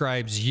fruit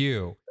describes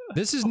you.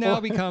 This has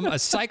now become a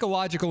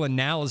psychological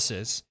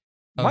analysis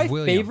of My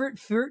William. favorite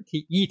fruit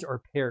to eat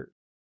are pears.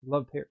 I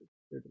love pears.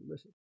 They're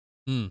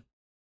delicious.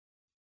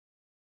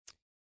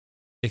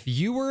 If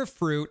you were a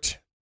fruit,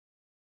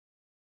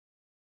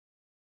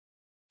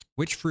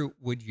 which fruit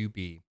would you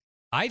be?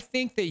 I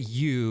think that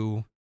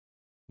you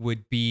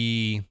would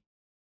be...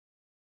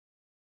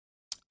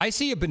 I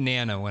see a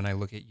banana when I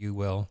look at you,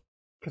 Will.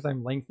 Because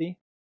I'm lengthy?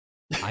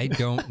 I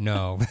don't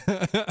know.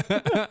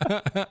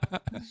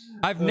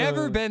 I've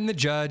never been the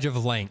judge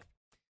of length.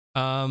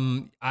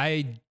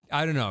 I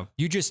don't know.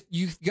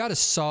 You got a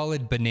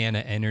solid banana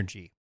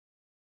energy.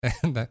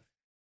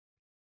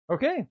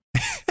 Okay.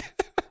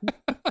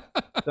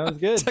 Sounds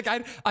good. It's like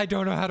I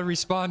don't know how to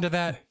respond to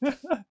that.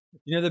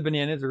 You know the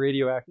bananas are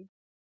radioactive?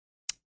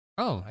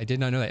 Oh, I did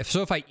not know that.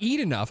 So if I eat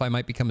enough, I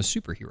might become a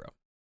superhero.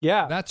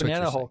 Yeah, that's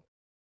Banana what you're Hulk.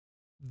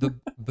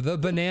 saying. The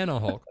Banana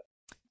Hulk.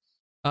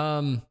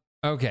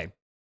 Okay.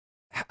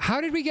 How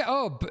did we get?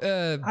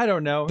 I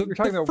don't know. You're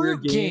talking about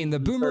fruit weird game, games. the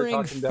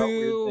Boomerang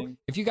Fu.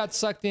 If you got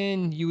sucked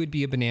in, you would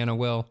be a banana.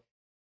 Will.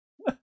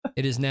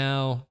 It is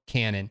now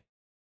canon.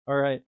 All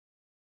right.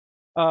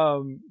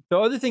 The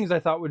other things I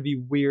thought would be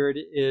weird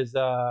is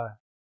have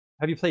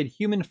you played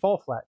Human Fall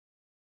Flat?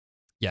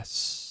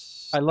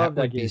 Yes. I love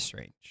that would game. Be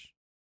strange.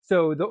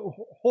 So the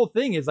whole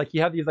thing is like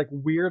you have these like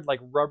weird like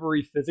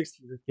rubbery physics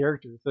to your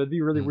character. So it'd be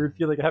really weird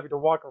feeling like having to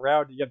walk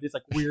around and you have this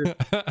like weird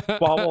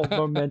bobble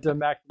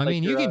momentum act. I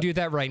mean, you can do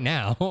that right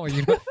now.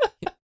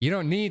 You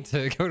don't need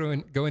to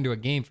go into a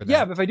game for that.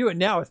 Yeah, but if I do it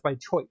now, it's by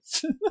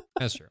choice.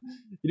 That's true.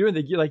 You're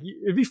doing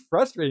it'd be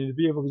frustrating to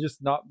be able to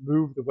just not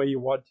move the way you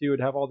want to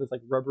and have all this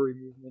like rubbery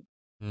movement.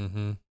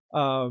 Mm-hmm.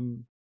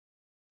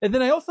 And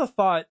then I also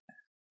thought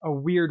a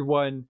weird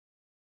one.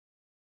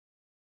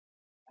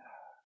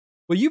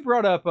 Well, you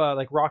brought up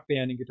like Rock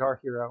Band and Guitar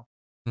Hero.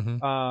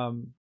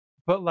 Mm-hmm.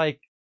 But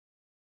like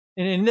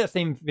and in that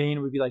same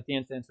vein would be like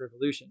Dance Dance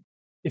Revolution.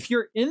 If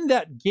you're in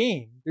that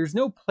game, there's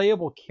no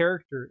playable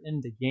character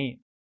in the game.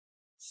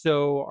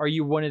 So are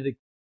you one of the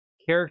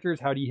characters?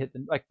 How do you hit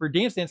them? Like for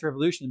Dance Dance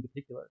Revolution in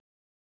particular,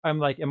 I'm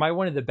like, am I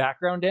one of the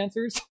background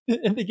dancers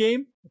in the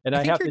game? And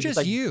I have to just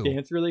like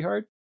dance really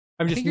hard.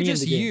 I'm just me in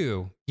the game.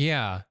 You.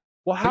 Yeah.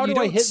 Well, how do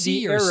I hit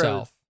the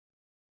arrows?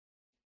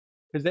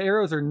 Because the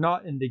arrows are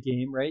not in the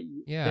game, right?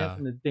 You dance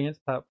on the dance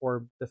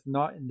platform that's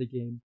not in the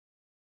game.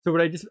 So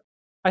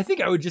I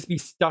think I would just be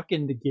stuck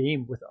in the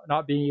game with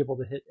not being able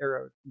to hit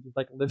arrows, just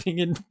like living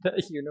in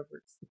that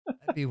universe.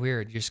 That'd be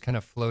weird. You're just kind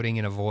of floating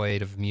in a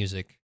void of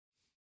music.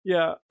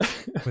 Yeah.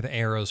 With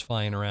arrows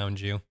flying around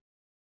you.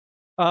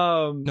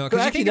 No,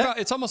 because you think about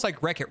it's almost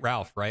like Wreck-It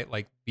Ralph, right?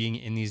 Like being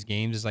in these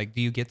games is like,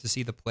 do you get to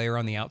see the player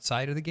on the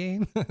outside of the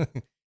game?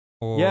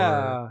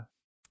 Yeah.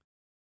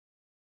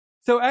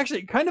 So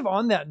actually, kind of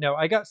on that note,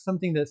 I got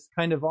something that's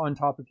kind of on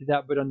topic to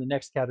that, but on the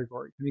next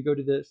category. Can we go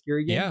to the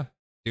scary game? Yeah,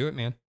 do it,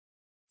 man.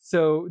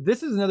 So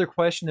this is another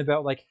question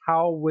about like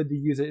how would the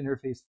user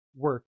interface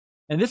work?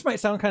 And this might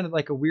sound kind of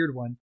like a weird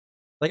one.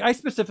 Like I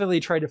specifically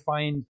tried to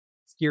find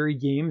scary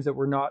games that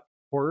were not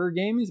horror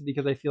games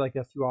because I feel like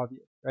that's too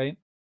obvious, right?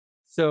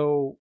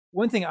 So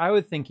one thing I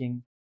was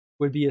thinking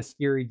would be a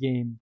scary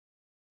game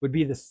would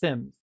be The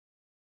Sims.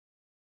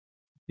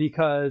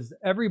 Because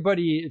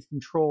everybody is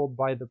controlled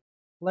by the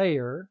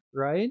player,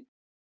 right?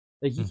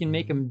 Like you can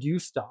make them do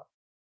stuff.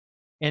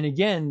 And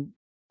again,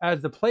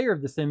 as the player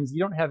of The Sims, you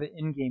don't have an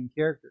in-game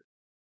character.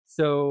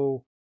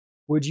 So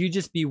would you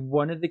just be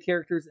one of the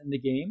characters in the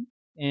game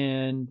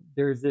and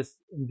there's this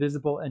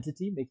invisible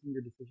entity making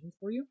your decisions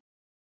for you?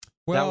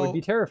 Well, that would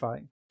be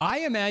terrifying. I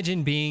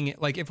imagine being,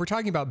 like, if we're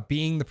talking about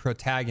being the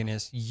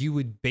protagonist, you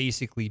would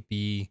basically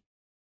be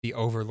the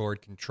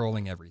overlord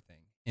controlling everything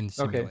in the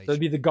simulation. Okay, so it'd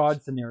be the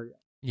god scenario.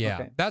 Yeah,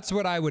 okay. That's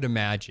what I would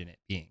imagine it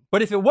being.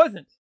 But if it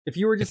wasn't, if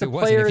you were just a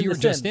player if you were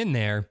just in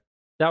there,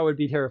 that would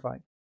be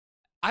terrifying.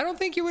 I don't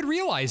think you would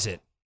realize it.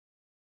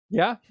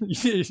 Yeah?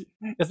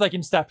 It's like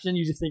Inception,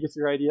 you just think it's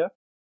your idea?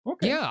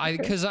 Okay. Yeah,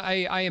 because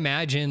I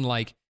imagine,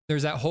 like,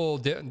 there's that whole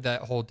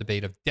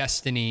debate of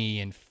destiny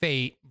and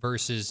fate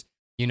versus,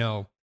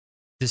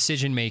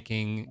 decision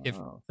making.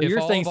 So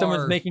you're saying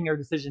someone's making our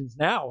decisions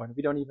now and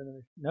we don't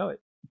even know it.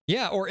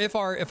 Yeah, or if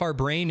our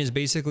brain is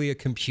basically a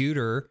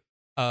computer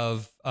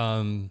of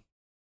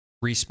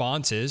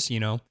responses,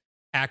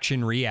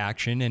 action,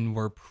 reaction, and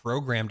we're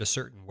programmed a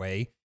certain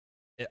way,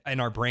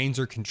 and our brains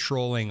are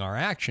controlling our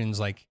actions,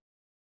 like,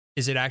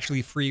 is it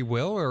actually free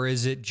will or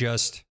is it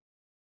just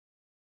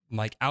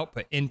like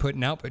input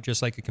and output,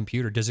 just like a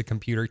computer? Does a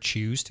computer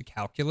choose to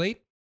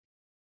calculate?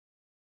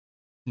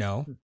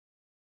 No.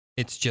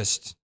 It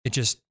just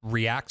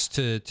reacts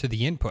to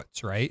the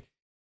inputs, right?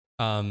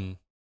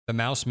 The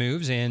mouse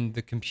moves and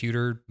the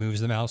computer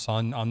moves the mouse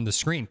on the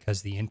screen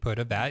because the input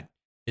of that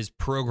is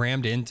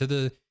programmed into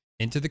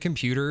the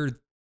computer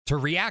to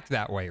react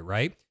that way,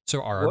 right?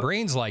 So are our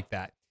brains like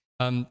that?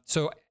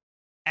 So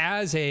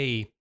as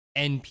a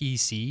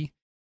NPC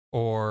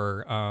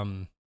or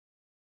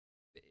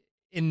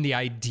in the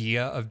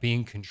idea of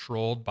being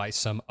controlled by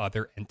some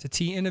other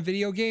entity in a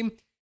video game,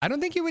 I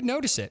don't think you would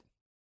notice it.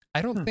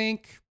 I don't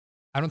think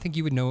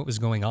you would know what was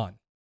going on.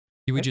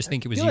 You would just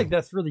think it was you. I feel like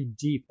that's really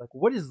deep. Like,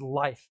 what is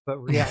life but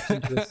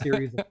reaction to a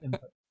series of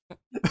inputs?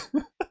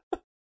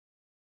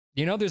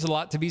 There's a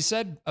lot to be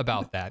said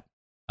about that.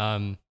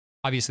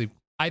 Obviously,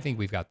 I think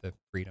we've got the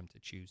freedom to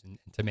choose and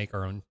to make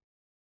our own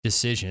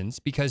decisions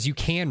because you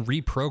can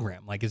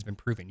reprogram, like it's been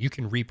proven. You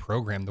can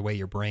reprogram the way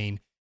your brain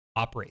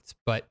operates.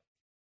 But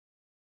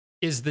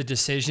is the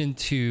decision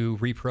to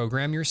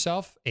reprogram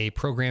yourself a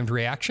programmed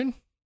reaction?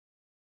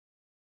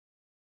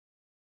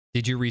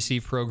 Did you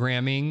receive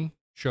programming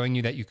showing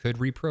you that you could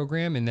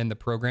reprogram, and then the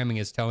programming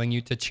is telling you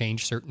to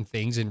change certain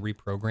things and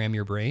reprogram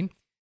your brain?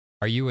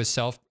 Are you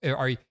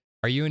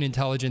an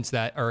intelligence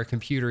that, or a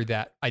computer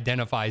that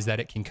identifies that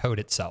it can code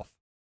itself?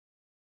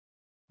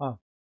 Huh.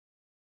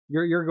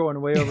 You're going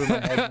way over my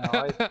head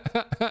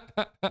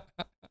now.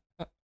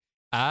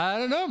 I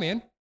don't know,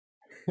 man.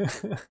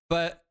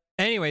 But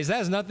anyways,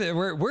 that's nothing.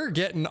 We're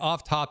getting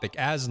off topic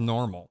as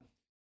normal.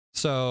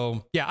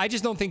 So yeah, I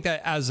just don't think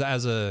that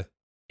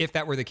if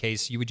that were the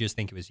case, you would just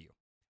think it was you.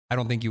 I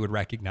don't think you would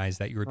recognize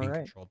that you were being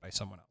controlled by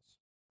someone else.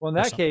 Well, in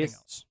that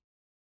case,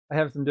 I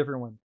have some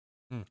different ones.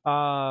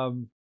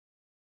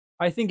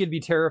 I think it'd be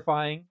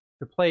terrifying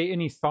to play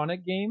any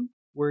Sonic game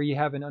where you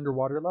have an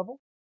underwater level.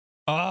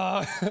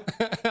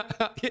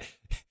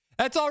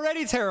 That's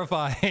already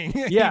terrifying.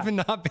 Yeah. Even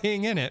not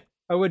being in it.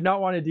 I would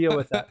not want to deal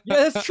with that.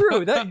 Yeah, that's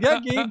true. That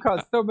game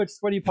caused so much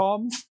sweaty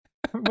palms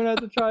when I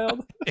was a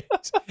child.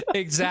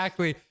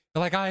 Exactly.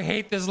 They're like, I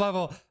hate this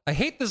level. I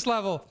hate this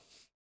level.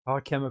 Oh,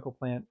 chemical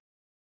plant.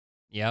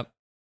 Yep.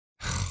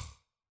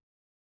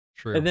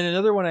 True. And then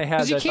another one I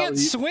had. Because you can't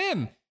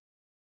swim.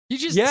 You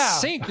just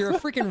sink. You're a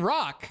freaking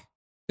rock.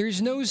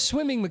 There's no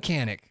swimming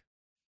mechanic.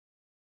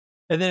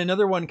 And then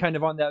another one kind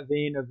of on that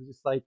vein of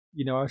just like,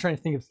 I was trying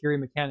to think of scary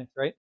mechanics,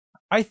 right?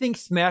 I think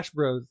Smash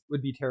Bros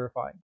would be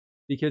terrifying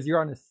because you're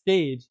on a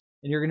stage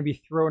and you're going to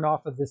be thrown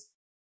off of this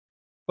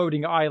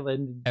floating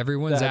island.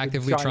 Everyone's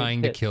actively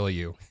trying to kill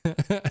you.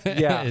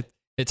 Yeah.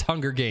 It's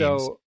Hunger Games.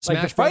 So, like,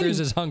 Smash Brothers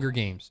is Hunger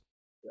Games.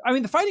 I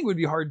mean, the fighting would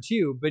be hard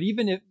too, but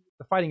even if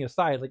the fighting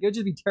aside, like, it would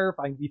just be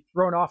terrifying to be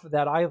thrown off of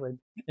that island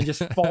and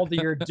just fall to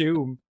your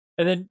doom.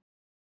 And then,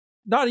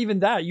 not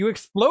even that, you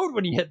explode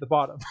when you hit the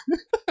bottom.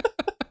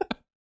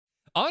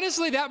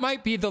 Honestly, that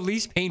might be the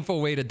least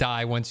painful way to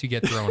die once you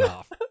get thrown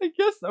off. I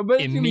guess so,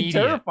 but it's going to be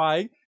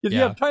terrifying because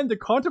you have time to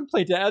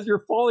contemplate it as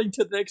you're falling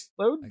to the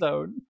explode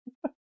zone.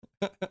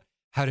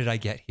 How did I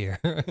get here?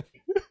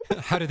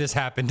 How did this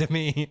happen to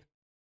me?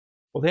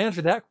 Well, to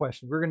answer that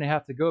question, we're going to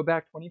have to go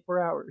back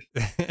 24 hours.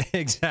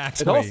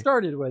 Exactly. It all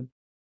started when...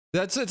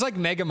 It's like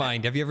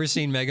Megamind. Have you ever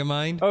seen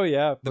Megamind? Oh,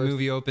 yeah. The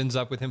movie opens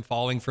up with him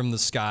falling from the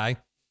sky.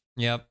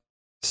 Yep.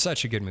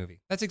 Such a good movie.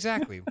 That's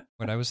exactly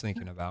what I was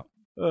thinking about.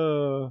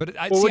 But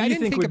I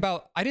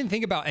didn't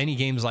think about any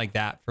games like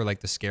that for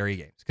like the scary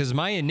games, because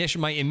my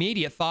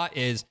immediate thought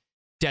is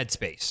Dead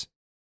Space,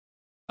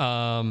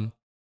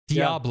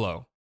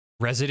 Diablo,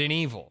 Resident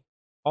Evil,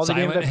 all the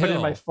games I put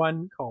in my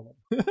fun column.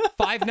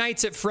 Five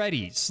Nights at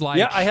Freddy's. Like,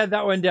 yeah, I had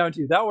that one down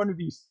too. That one would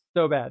be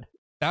so bad.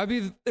 That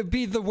would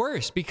be the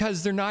worst,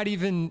 because they're not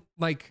even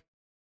like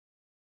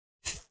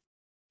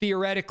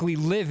theoretically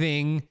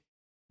living.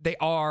 They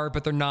are,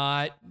 but they're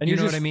not. And you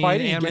know what I mean?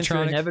 Fighting against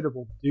your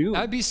inevitable doom.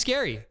 That'd be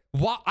scary.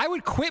 I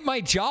would quit my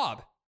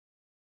job.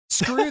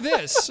 Screw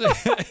this.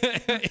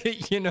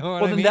 You know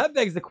what I mean? Well, then that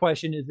begs the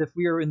question: is if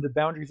we are in the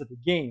boundaries of the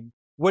game,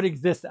 what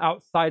exists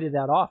outside of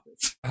that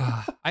office?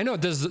 I know.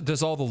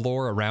 Does all the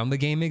lore around the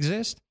game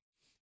exist?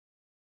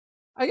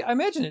 I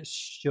imagine it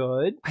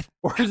should,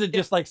 or is it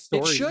just like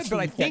stories? It should,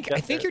 but I think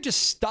you're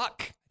just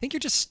stuck. I think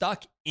you're just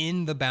stuck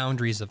in the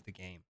boundaries of the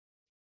game.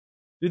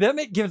 Dude, that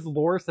gives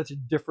lore such a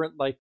different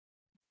like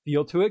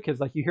feel to it, because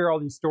like you hear all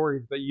these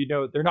stories, but you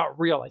know they're not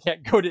real. I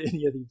can't go to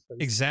any of these places.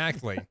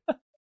 Exactly.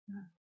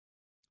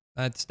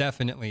 That's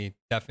definitely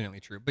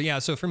true. But yeah,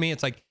 so for me,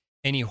 it's like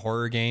any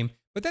horror game.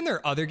 But then there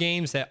are other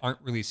games that aren't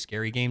really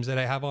scary games that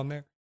I have on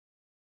there.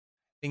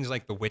 Things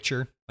like The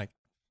Witcher. Like,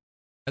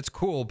 that's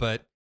cool,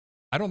 but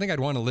I don't think I'd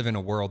want to live in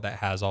a world that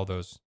has all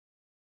those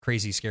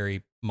crazy,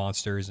 scary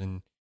monsters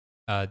and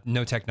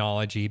no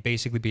technology,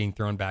 basically being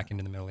thrown back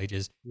into the Middle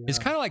Ages. Yeah. It's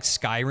kind of like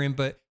Skyrim,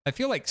 but I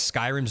feel like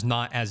Skyrim's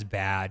not as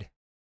bad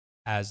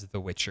as The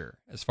Witcher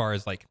as far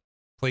as like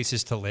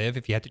places to live.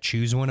 If you had to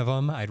choose one of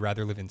them, I'd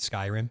rather live in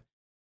Skyrim,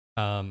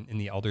 in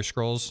the Elder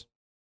Scrolls,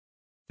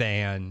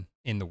 than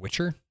in The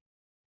Witcher,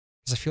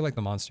 because I feel like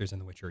the monsters in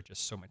The Witcher are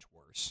just so much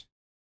worse.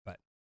 But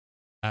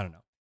I don't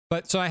know.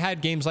 But so I had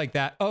games like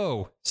that.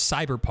 Oh,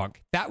 Cyberpunk.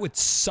 That would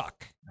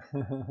suck.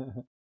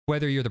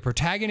 Whether you're the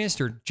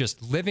protagonist or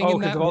just living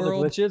in that world.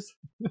 All the glitches?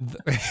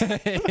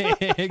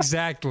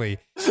 Exactly.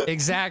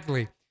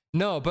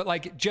 No, but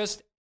like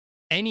just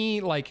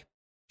any like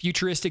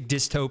futuristic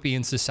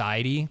dystopian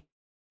society,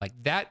 like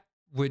that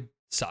would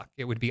suck.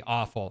 It would be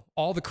awful.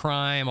 All the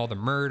crime, all the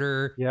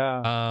murder.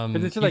 Yeah.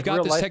 You've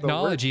got this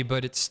technology,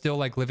 but it's still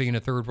like living in a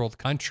third world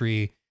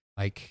country.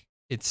 Like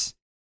it's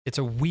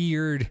a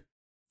weird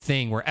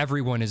thing where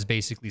everyone is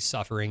basically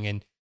suffering,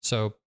 and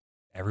so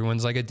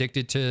everyone's like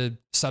addicted to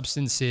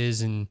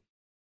substances, and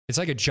it's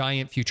like a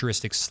giant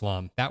futuristic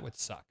slum. That would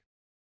suck.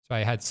 So I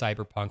had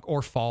Cyberpunk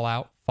or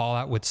Fallout.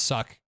 Fallout would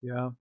suck.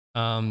 Yeah.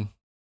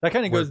 That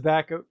kind of goes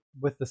back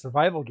with the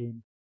survival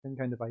game, same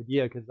kind of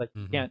idea, because like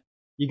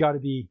you got to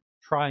be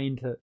trying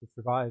to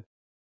survive.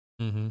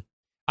 Mm-hmm.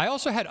 I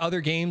also had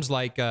other games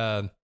like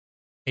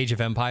Age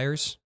of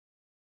Empires,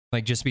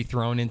 like just be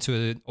thrown into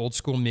an old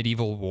school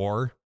medieval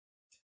war.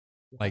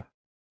 Like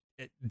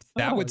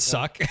that would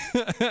suck.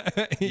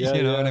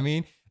 You know what I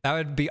mean? That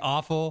would be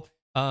awful.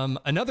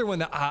 Another one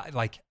that I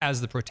like as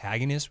the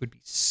protagonist would be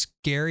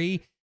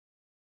scary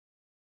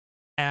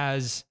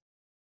as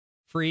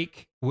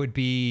freak would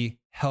be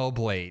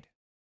Hellblade.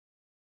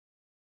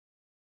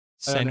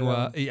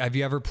 Senua. Have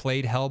you ever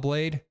played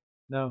Hellblade?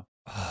 No.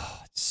 Oh,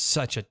 it's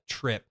such a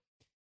trip.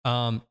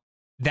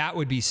 That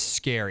would be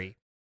scary.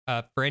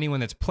 For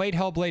anyone that's played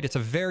Hellblade, it's a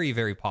very,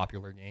 very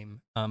popular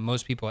game.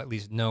 Most people at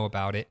least know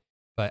about it.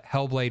 But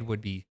Hellblade would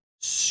be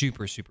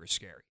super, super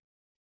scary.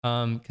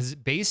 Because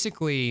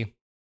basically,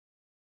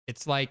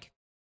 it's like,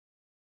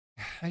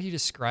 how do you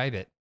describe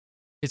it?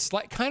 It's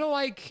like kind of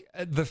like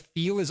the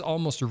feel is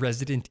almost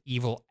Resident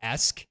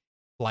Evil-esque,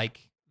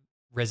 like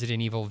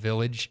Resident Evil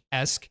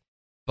Village-esque,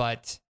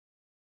 but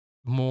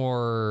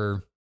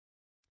more,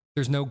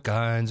 there's no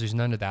guns, there's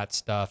none of that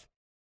stuff.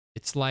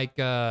 It's like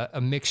a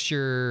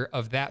mixture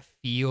of that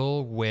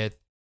feel with,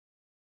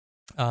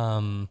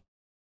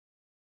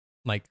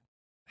 like,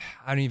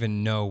 I don't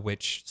even know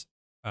which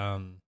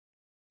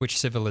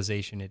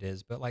civilization it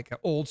is, but like an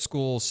old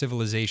school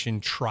civilization,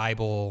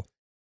 tribal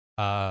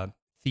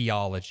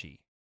theology.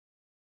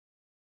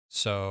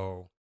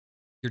 So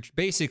you're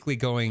basically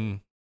you're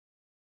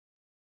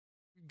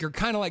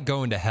kind of like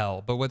going to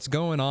hell, but what's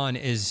going on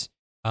is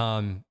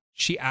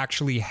she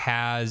actually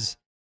has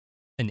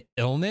an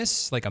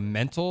illness, like a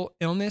mental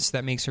illness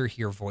that makes her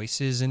hear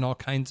voices and all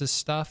kinds of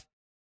stuff.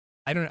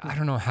 I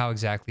don't know how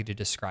exactly to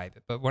describe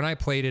it, but when I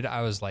played it,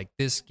 I was like,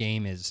 this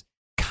game is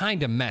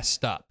kind of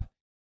messed up.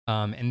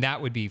 And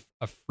that would be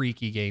a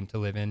freaky game to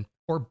live in.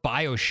 Or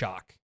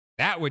BioShock.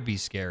 That would be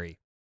scary.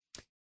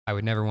 I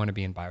would never want to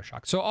be in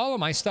BioShock. So all of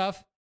my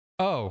stuff,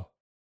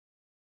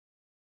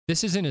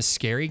 this isn't a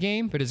scary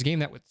game, but it's a game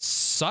that would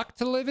suck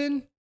to live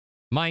in.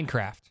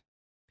 Minecraft.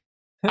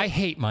 I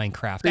hate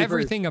Minecraft.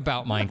 Everything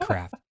about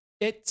Minecraft.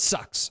 It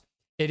sucks.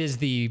 It is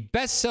the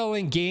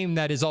best-selling game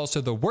that is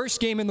also the worst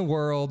game in the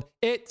world.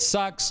 It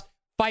sucks.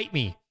 Fight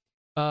me.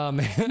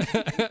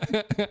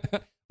 Minecraft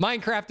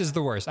is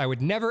the worst. I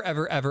would never,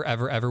 ever, ever,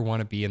 ever, ever want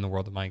to be in the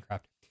world of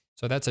Minecraft.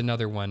 So that's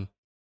another one.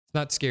 It's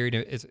not scary.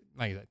 It's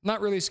like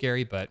not really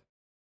scary, but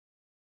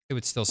it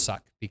would still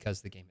suck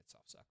because the game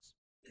itself sucks.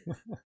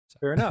 So.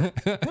 Fair enough.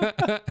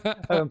 I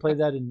haven't played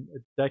that in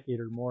a decade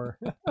or more.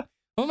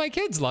 Well, my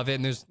kids love it,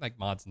 and there's like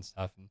mods and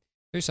stuff, and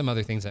there's some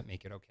other things that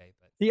make it okay.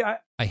 But see,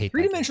 I hate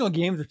three-dimensional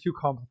games are too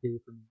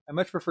complicated for me. I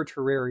much prefer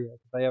Terraria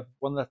because I have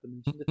one less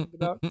dimension to think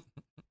about.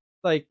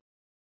 Like,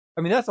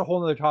 I mean, that's a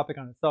whole other topic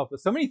on itself. But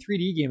so many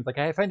 3D games, like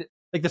I find it,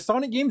 like the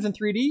Sonic games in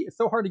 3D, it's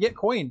so hard to get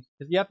coins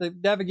because you have to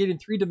navigate in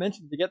 3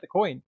 dimensions to get the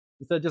coin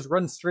instead of just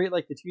run straight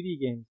like the 2D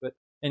games. But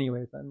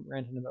anyways, I'm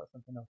ranting about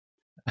something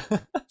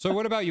else. So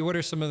what about you? What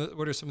are some of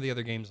the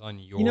other games on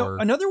your?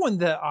 Another one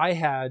that I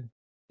had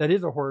that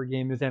is a horror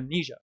game is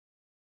Amnesia.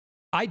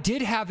 I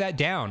did have that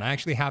down. I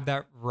actually have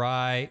that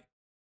right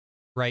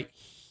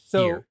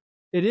so here.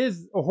 It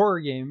is a horror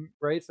game,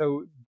 right?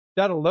 So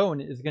that alone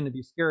is going to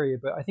be scary.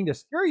 But I think the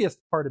scariest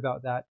part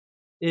about that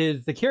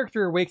is the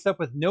character wakes up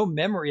with no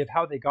memory of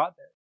how they got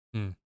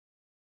there.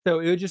 So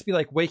it would just be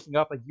like waking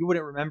up, like you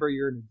wouldn't remember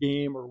you're in a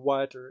game or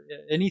what or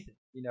anything.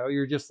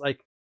 You're just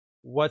like,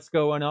 what's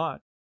going on?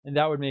 And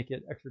that would make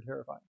it extra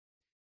terrifying.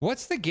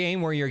 What's the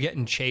game where you're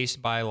getting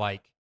chased by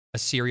like a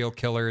serial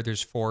killer?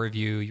 There's 4 of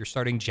you. You're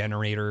starting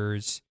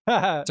generators.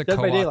 It's a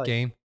co-op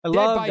game. I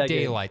love Dead by that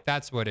Daylight. Game.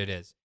 That's what it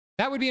is.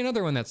 That would be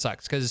another one that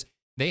sucks because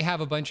they have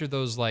a bunch of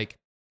those like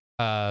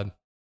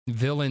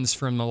villains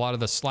from a lot of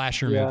the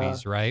slasher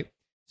movies, right?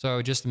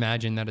 So just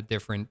imagine that a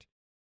different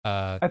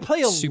I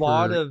play a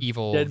lot of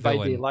evil Dead villain.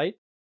 by Daylight,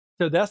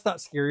 so that's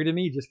not scary to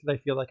me just because I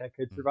feel like I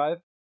could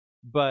survive.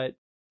 But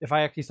if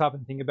I actually stop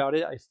and think about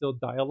it, I still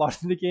die a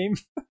lot in the game.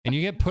 And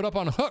you get put up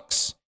on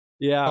hooks.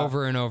 Yeah.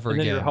 Over and over again.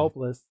 And then you're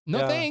helpless.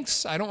 No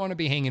thanks. I don't want to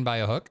be hanging by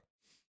a hook.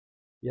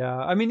 Yeah.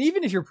 I mean,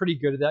 even if you're pretty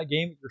good at that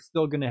game, you're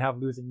still going to have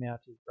losing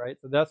matches, right?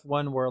 So that's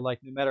one where, like,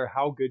 no matter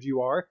how good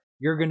you are,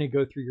 you're going to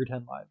go through your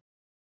 10 lives.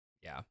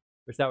 Yeah.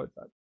 Which that would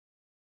suck.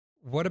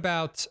 What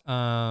about,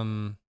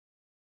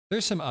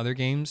 there's some other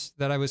games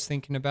that I was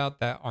thinking about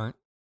that aren't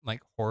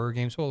like horror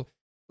games. Well,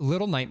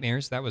 Little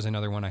Nightmares, that was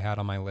another one I had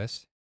on my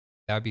list.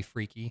 That would be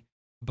freaky.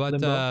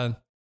 But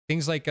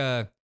things like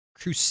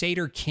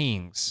Crusader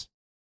Kings.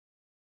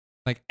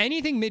 Like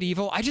anything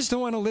medieval, I just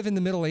don't want to live in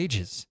the Middle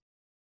Ages.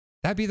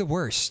 That'd be the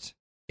worst.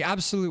 The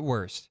absolute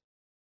worst.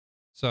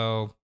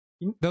 So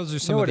those are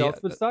some of the... You know what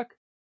else would suck?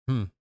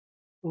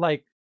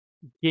 Like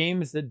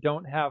games that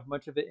don't have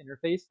much of an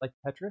interface, like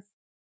Tetris.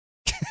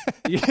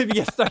 If you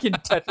get stuck in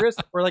Tetris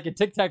or like a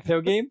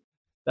tic-tac-toe game,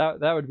 that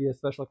would be a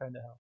special kind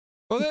of hell.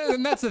 Well,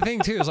 and that's the thing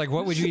too, is like,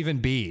 what would you even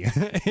be?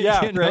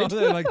 Yeah, right?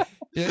 Like,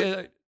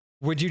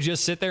 would you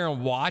just sit there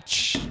and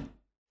watch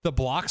the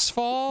blocks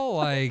fall?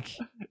 Like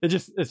it's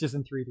just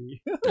in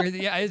 3D.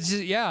 Yeah, it's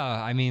just,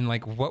 I mean,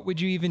 like, what would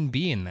you even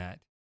be in that?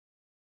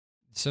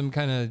 Some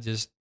kind of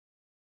just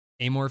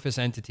amorphous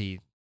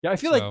entity. Yeah, I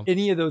feel like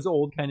any of those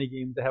old kind of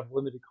games that have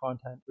limited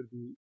content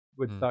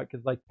would suck,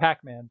 because like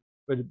Pac-Man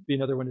would be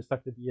another one to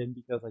suck to be in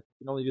because like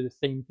you can only do the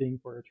same thing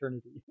for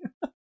eternity.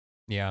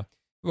 Yeah.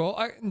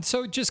 Well,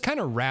 so just kind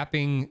of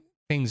wrapping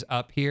things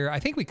up here, I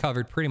think we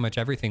covered pretty much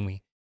everything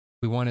we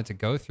wanted to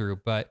go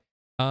through. But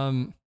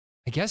I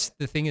guess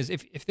the thing is,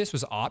 if this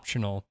was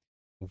optional,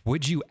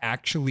 would you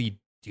actually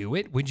do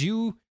it? Would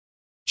you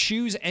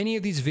choose any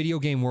of these video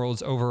game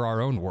worlds over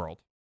our own world?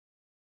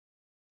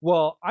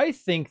 Well, I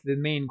think the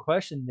main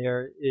question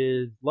there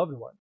is loved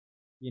one.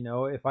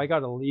 If I got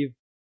to leave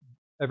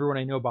everyone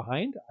I know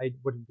behind, I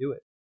wouldn't do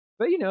it.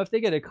 But, if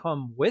they get to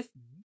come with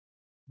me,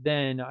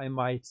 then I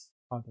might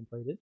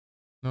contemplate it.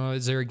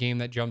 Is there a game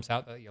that jumps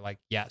out that you're like,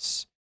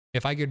 yes,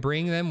 if I could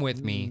bring them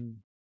with me?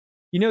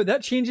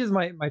 That changes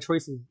my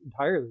choices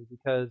entirely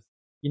because,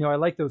 I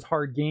like those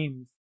hard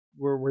games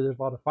where there's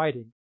a lot of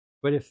fighting.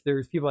 But if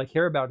there's people I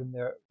care about in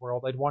their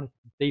world, I'd want it to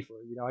be safer.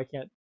 I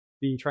can't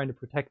be trying to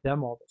protect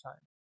them all the time.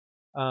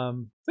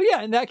 So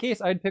yeah, in that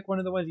case, I'd pick one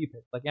of the ones you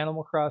picked, like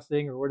Animal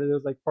Crossing or one of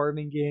those like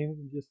farming games,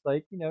 and just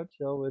like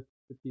chill with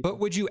people. But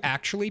would you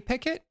actually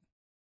pick it,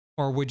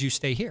 or would you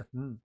stay here?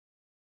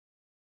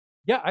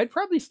 Yeah, I'd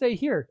probably stay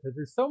here because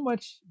there's so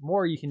much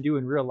more you can do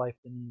in real life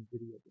than in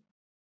video games.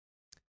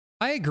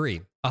 I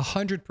agree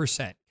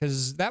 100%,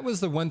 because that was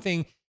the one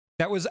thing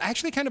that was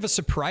actually kind of a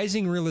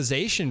surprising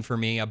realization for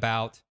me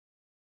about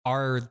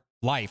our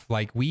life.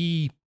 Like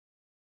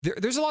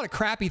there's a lot of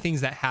crappy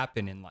things that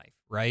happen in life,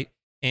 right?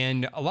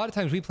 And a lot of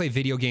times we play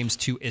video games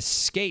to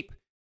escape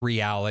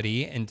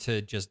reality and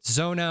to just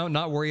zone out,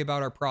 not worry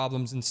about our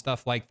problems and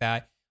stuff like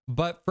that.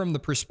 But from the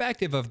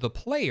perspective of the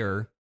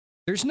player,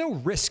 there's no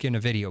risk in a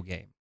video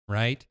game,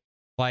 right?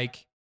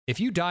 Like if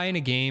you die in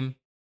a game,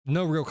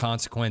 no real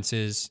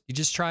consequences. You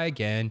just try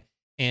again.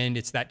 And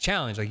it's that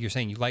challenge. Like you're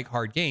saying, you like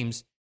hard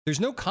games. There's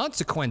no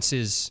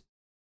consequences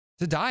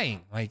to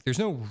dying. Like there's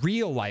no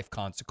real life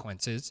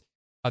consequences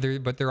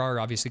but there are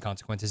obviously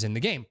consequences in the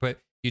game, but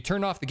you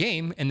turn off the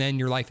game and then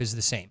your life is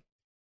the same.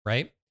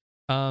 Right.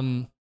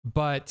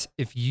 But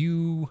if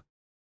you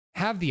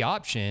have the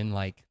option,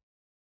 like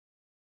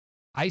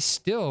I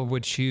still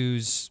would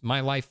choose my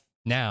life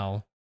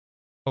now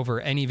over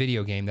any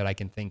video game that I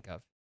can think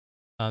of.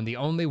 The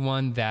only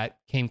one that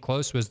came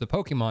close was the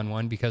Pokemon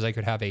one because I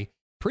could have a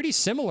pretty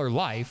similar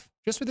life,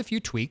 just with a few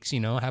tweaks,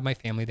 have my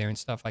family there and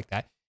stuff like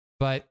that.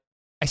 But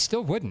I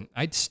still wouldn't.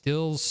 I'd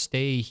still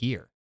stay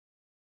here.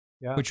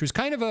 Yeah. Which was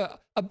kind of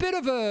a bit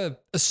of a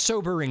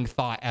sobering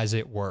thought, as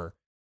it were,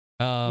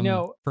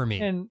 for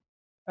me. And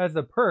as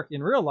a perk,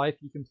 in real life,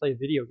 you can play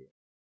video games.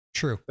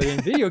 True. But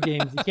in video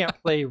games, you can't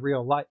play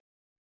real life.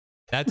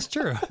 That's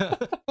true.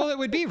 Well, it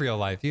would be real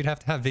life. You'd have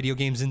to have video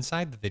games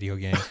inside the video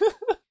game.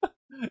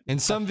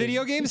 And some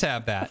video games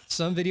have that.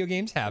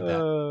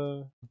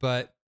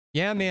 But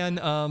yeah, man,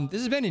 this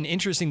has been an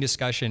interesting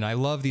discussion. I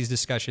love these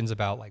discussions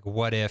about like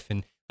what if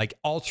and like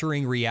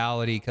altering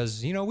reality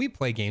because, we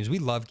play games. We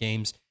love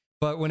games.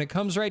 But when it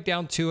comes right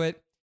down to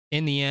it,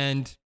 in the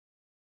end,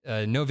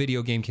 no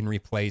video game can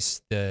replace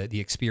the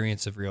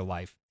experience of real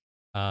life.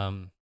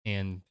 And,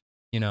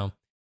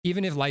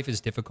 even if life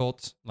is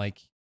difficult, like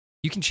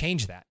you can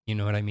change that. You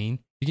know what I mean?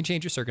 You can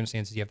change your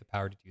circumstances. You have the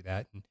power to do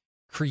that and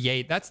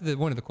create. That's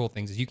one of the cool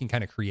things is you can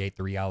kind of create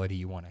the reality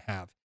you want to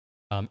have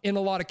in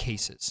a lot of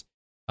cases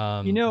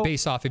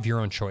based off of your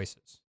own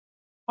choices.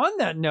 On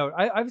that note,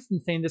 I've been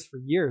saying this for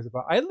years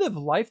about I live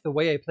life the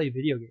way I play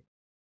video games.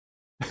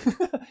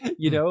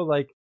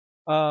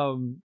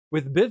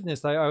 With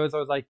business, I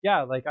was like,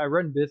 yeah, like I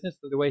run business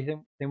the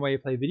same way I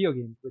play video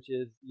games, which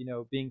is,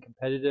 being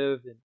competitive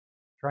and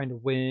trying to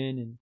win.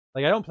 And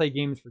like, I don't play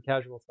games for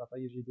casual stuff. I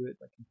usually do it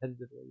like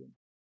competitively.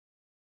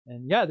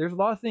 And yeah, there's a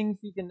lot of things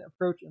you can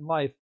approach in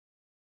life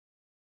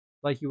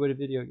like you would a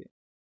video game.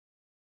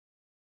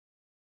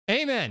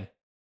 Amen.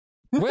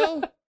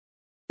 Well,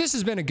 this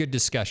has been a good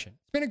discussion.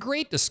 It's been a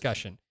great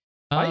discussion.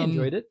 I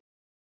enjoyed it.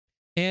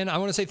 And I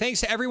want to say thanks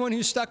to everyone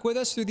who stuck with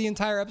us through the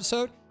entire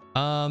episode.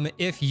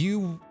 If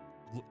you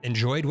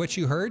enjoyed what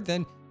you heard,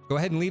 then go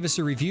ahead and leave us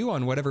a review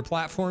on whatever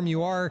platform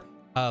you are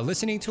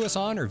listening to us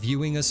on or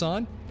viewing us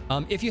on.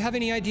 If you have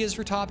any ideas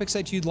for topics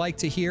that you'd like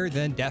to hear,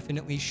 then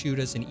definitely shoot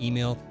us an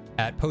email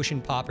at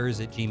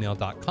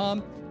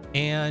potionpoppers@gmail.com.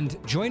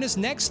 And join us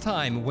next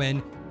time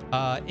when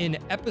in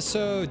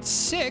episode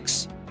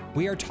 6,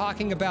 we are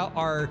talking about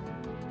our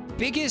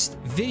biggest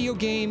video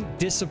game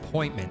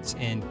disappointments.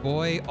 And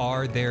boy,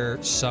 are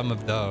there some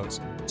of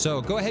those.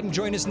 So go ahead and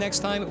join us next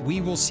time.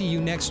 We will see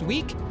you next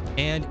week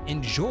and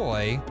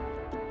enjoy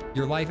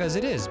your life as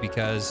it is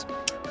because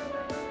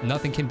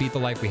nothing can beat the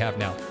life we have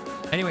now.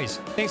 Anyways,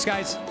 thanks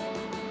guys.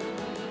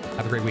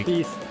 Have a great week.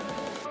 Peace.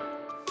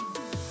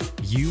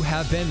 You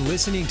have been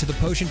listening to the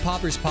Potion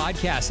Poppers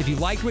podcast. If you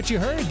liked what you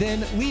heard,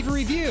 then leave a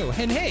review.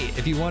 And hey,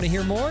 if you want to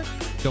hear more,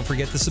 don't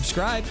forget to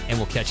subscribe and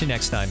we'll catch you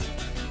next time.